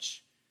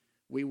watch,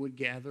 we would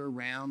gather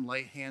around,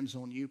 lay hands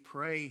on you,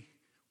 pray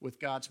with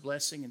God's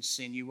blessing, and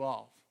send you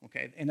off.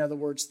 Okay. In other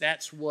words,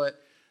 that's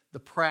what the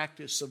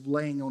practice of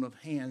laying on of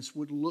hands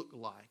would look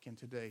like in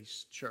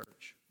today's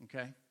church.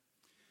 Okay.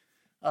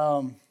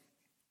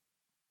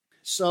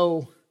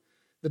 So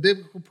the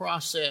biblical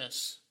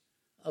process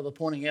of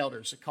appointing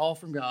elders: a call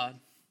from God,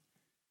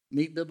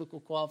 meet biblical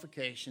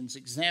qualifications,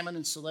 examine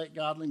and select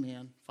godly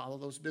men, follow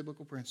those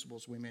biblical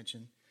principles we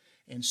mentioned,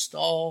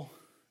 install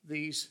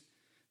these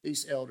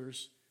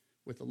elders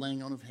with the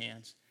laying on of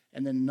hands,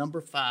 and then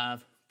number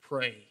 5,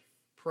 pray.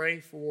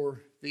 Pray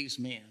for these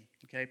men.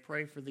 Okay,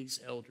 pray for these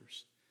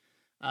elders.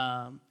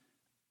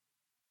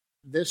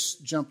 This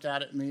jumped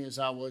out at me as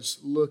I was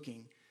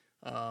looking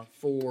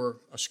for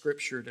a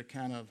scripture to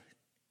kind of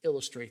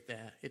illustrate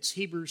that. It's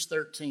Hebrews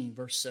 13,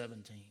 verse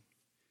 17.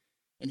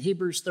 In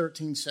Hebrews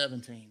 13,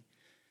 17,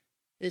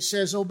 it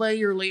says, obey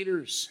your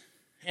leaders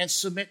and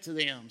submit to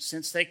them,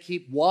 since they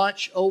keep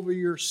watch over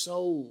your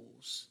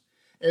souls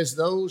as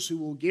those who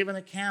will give an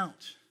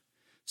account,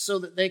 so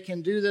that they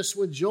can do this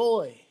with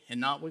joy and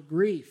not with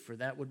grief, for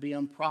that would be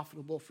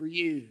unprofitable for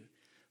you.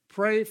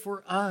 Pray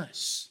for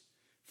us,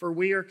 for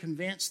we are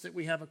convinced that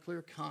we have a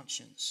clear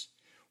conscience,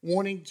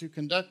 wanting to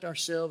conduct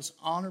ourselves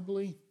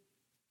honorably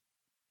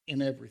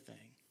in everything.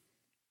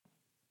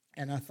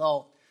 And I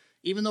thought,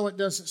 even though it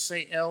doesn't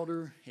say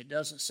elder, it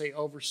doesn't say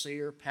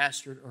overseer,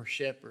 pastor, or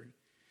shepherd,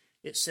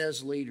 it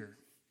says leader.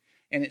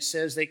 And it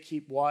says they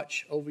keep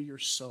watch over your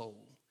soul,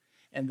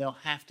 and they'll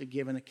have to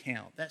give an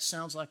account. That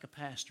sounds like a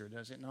pastor,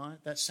 does it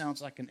not? That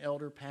sounds like an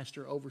elder,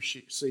 pastor,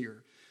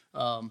 overseer.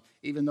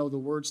 Even though the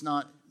word's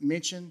not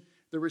mentioned,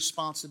 the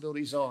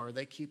responsibilities are.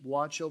 They keep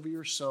watch over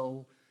your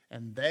soul,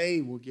 and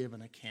they will give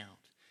an account.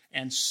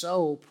 And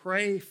so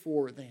pray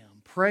for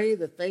them. Pray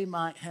that they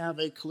might have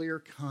a clear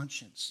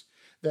conscience,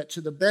 that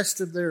to the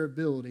best of their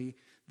ability,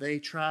 they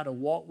try to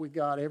walk with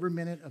God every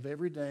minute of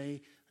every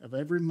day, of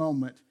every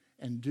moment,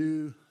 and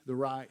do the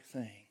right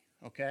thing.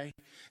 Okay?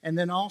 And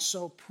then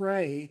also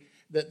pray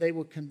that they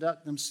will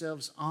conduct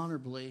themselves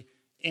honorably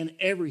in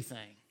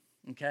everything.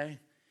 Okay?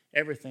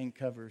 Everything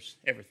covers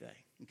everything.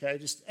 Okay?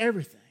 Just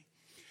everything.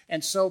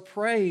 And so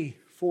pray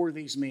for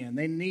these men.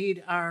 They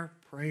need our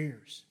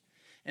prayers.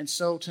 And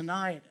so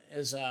tonight,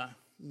 as I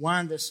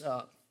wind this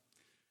up,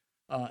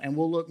 and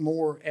we'll look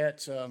more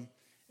at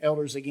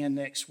elders again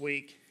next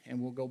week, and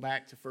we'll go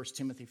back to 1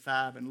 Timothy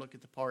 5 and look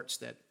at the parts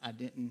that I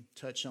didn't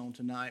touch on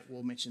tonight.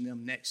 We'll mention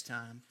them next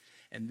time,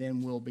 and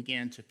then we'll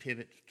begin to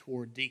pivot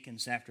toward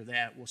deacons after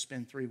that. We'll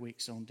spend 3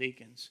 weeks on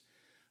deacons.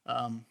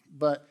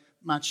 But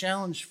my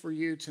challenge for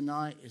you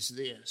tonight is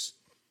this.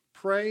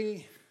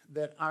 Pray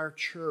that our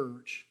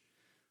church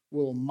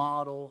will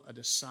model a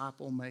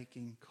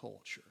disciple-making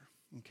culture,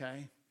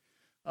 okay?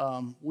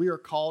 We are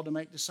called to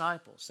make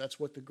disciples. That's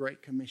what the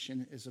Great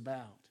Commission is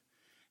about.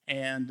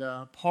 And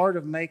part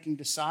of making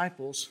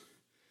disciples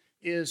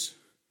is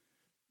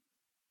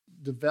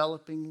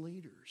developing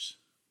leaders,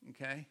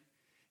 okay?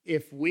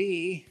 If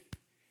we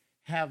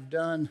have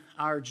done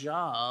our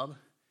job,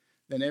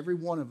 then every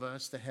one of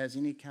us that has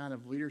any kind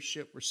of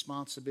leadership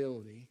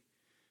responsibility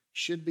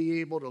should be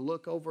able to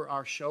look over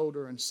our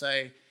shoulder and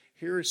say,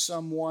 here is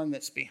someone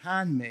that's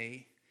behind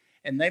me,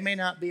 and they may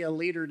not be a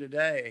leader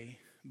today,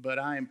 but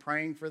I am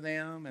praying for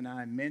them and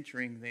I am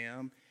mentoring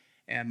them.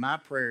 And my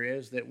prayer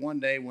is that one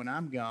day when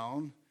I'm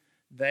gone,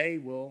 they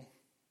will,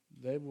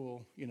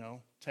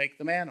 take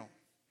the mantle.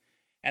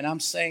 And I'm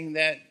saying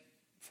that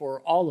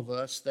for all of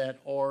us that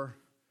are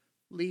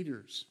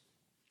leaders.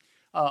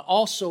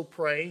 Also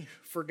pray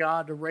for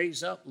God to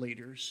raise up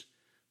leaders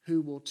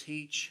who will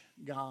teach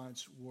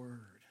God's word.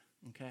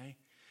 Okay?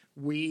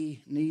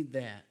 We need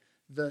that.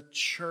 The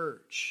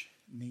church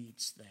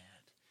needs that.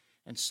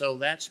 And so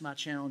that's my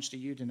challenge to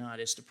you tonight,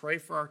 is to pray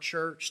for our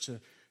church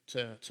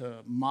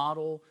to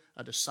model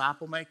a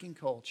disciple-making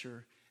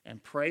culture,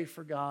 and pray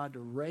for God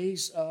to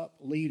raise up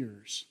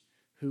leaders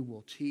who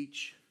will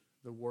teach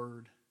the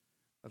Word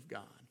of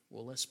God.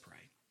 Well, let's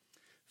pray.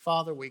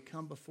 Father, we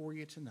come before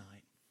you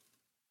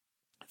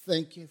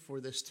thank you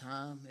for this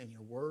time in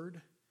your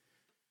Word.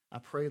 I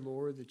pray,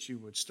 Lord, that you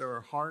would stir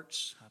our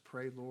hearts. I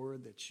pray,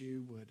 Lord, that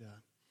you would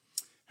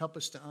help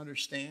us to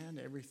understand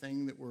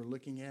everything that we're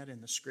looking at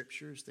in the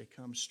Scriptures. They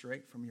come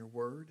straight from your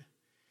word.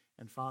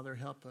 And Father,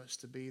 help us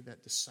to be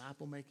that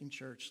disciple-making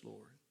church,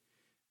 Lord,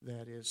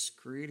 that is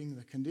creating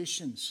the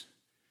conditions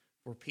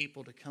for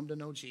people to come to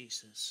know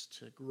Jesus,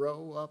 to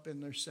grow up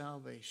in their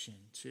salvation,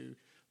 to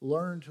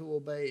learn to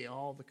obey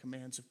all the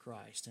commands of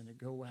Christ, and to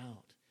go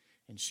out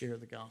and share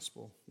the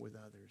gospel with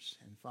others.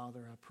 And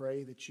Father, I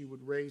pray that you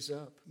would raise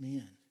up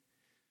men,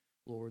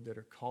 Lord, that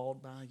are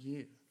called by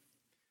you,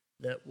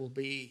 that will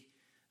be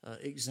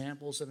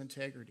examples of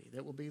integrity,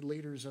 that will be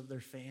leaders of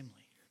their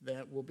family,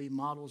 that will be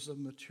models of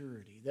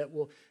maturity, that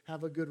will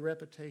have a good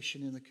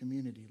reputation in the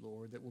community,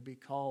 Lord, that will be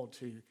called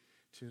to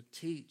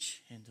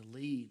teach and to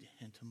lead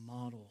and to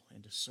model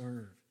and to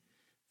serve.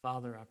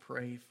 Father, I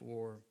pray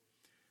for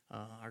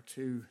our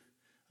two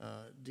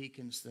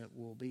deacons that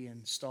will be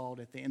installed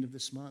at the end of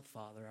this month,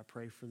 Father. I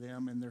pray for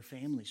them and their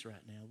families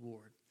right now,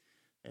 Lord,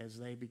 as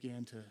they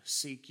begin to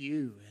seek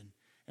you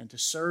and to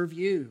serve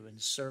you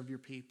and serve your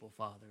people,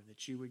 Father,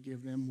 that you would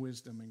give them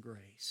wisdom and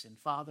grace. And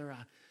Father,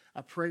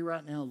 I pray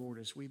right now, Lord,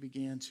 as we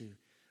begin to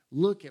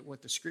look at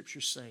what the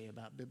Scriptures say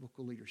about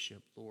biblical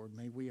leadership, Lord,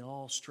 may we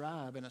all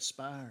strive and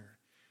aspire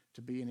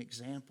to be an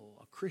example,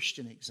 a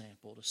Christian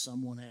example to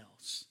someone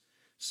else,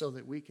 so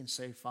that we can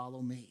say,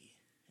 follow me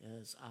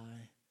as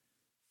I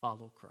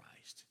follow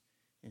Christ.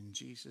 In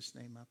Jesus'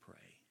 name I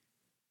pray.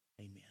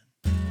 Amen.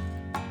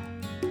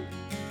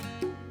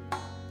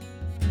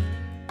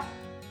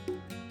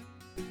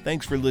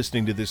 Thanks for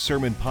listening to this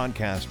sermon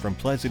podcast from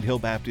Pleasant Hill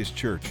Baptist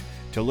Church.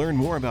 To learn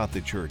more about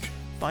the church,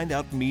 find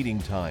out meeting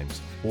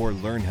times, or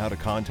learn how to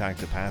contact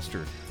the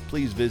pastor,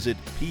 please visit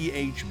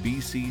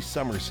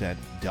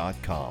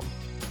phbcsomerset.com.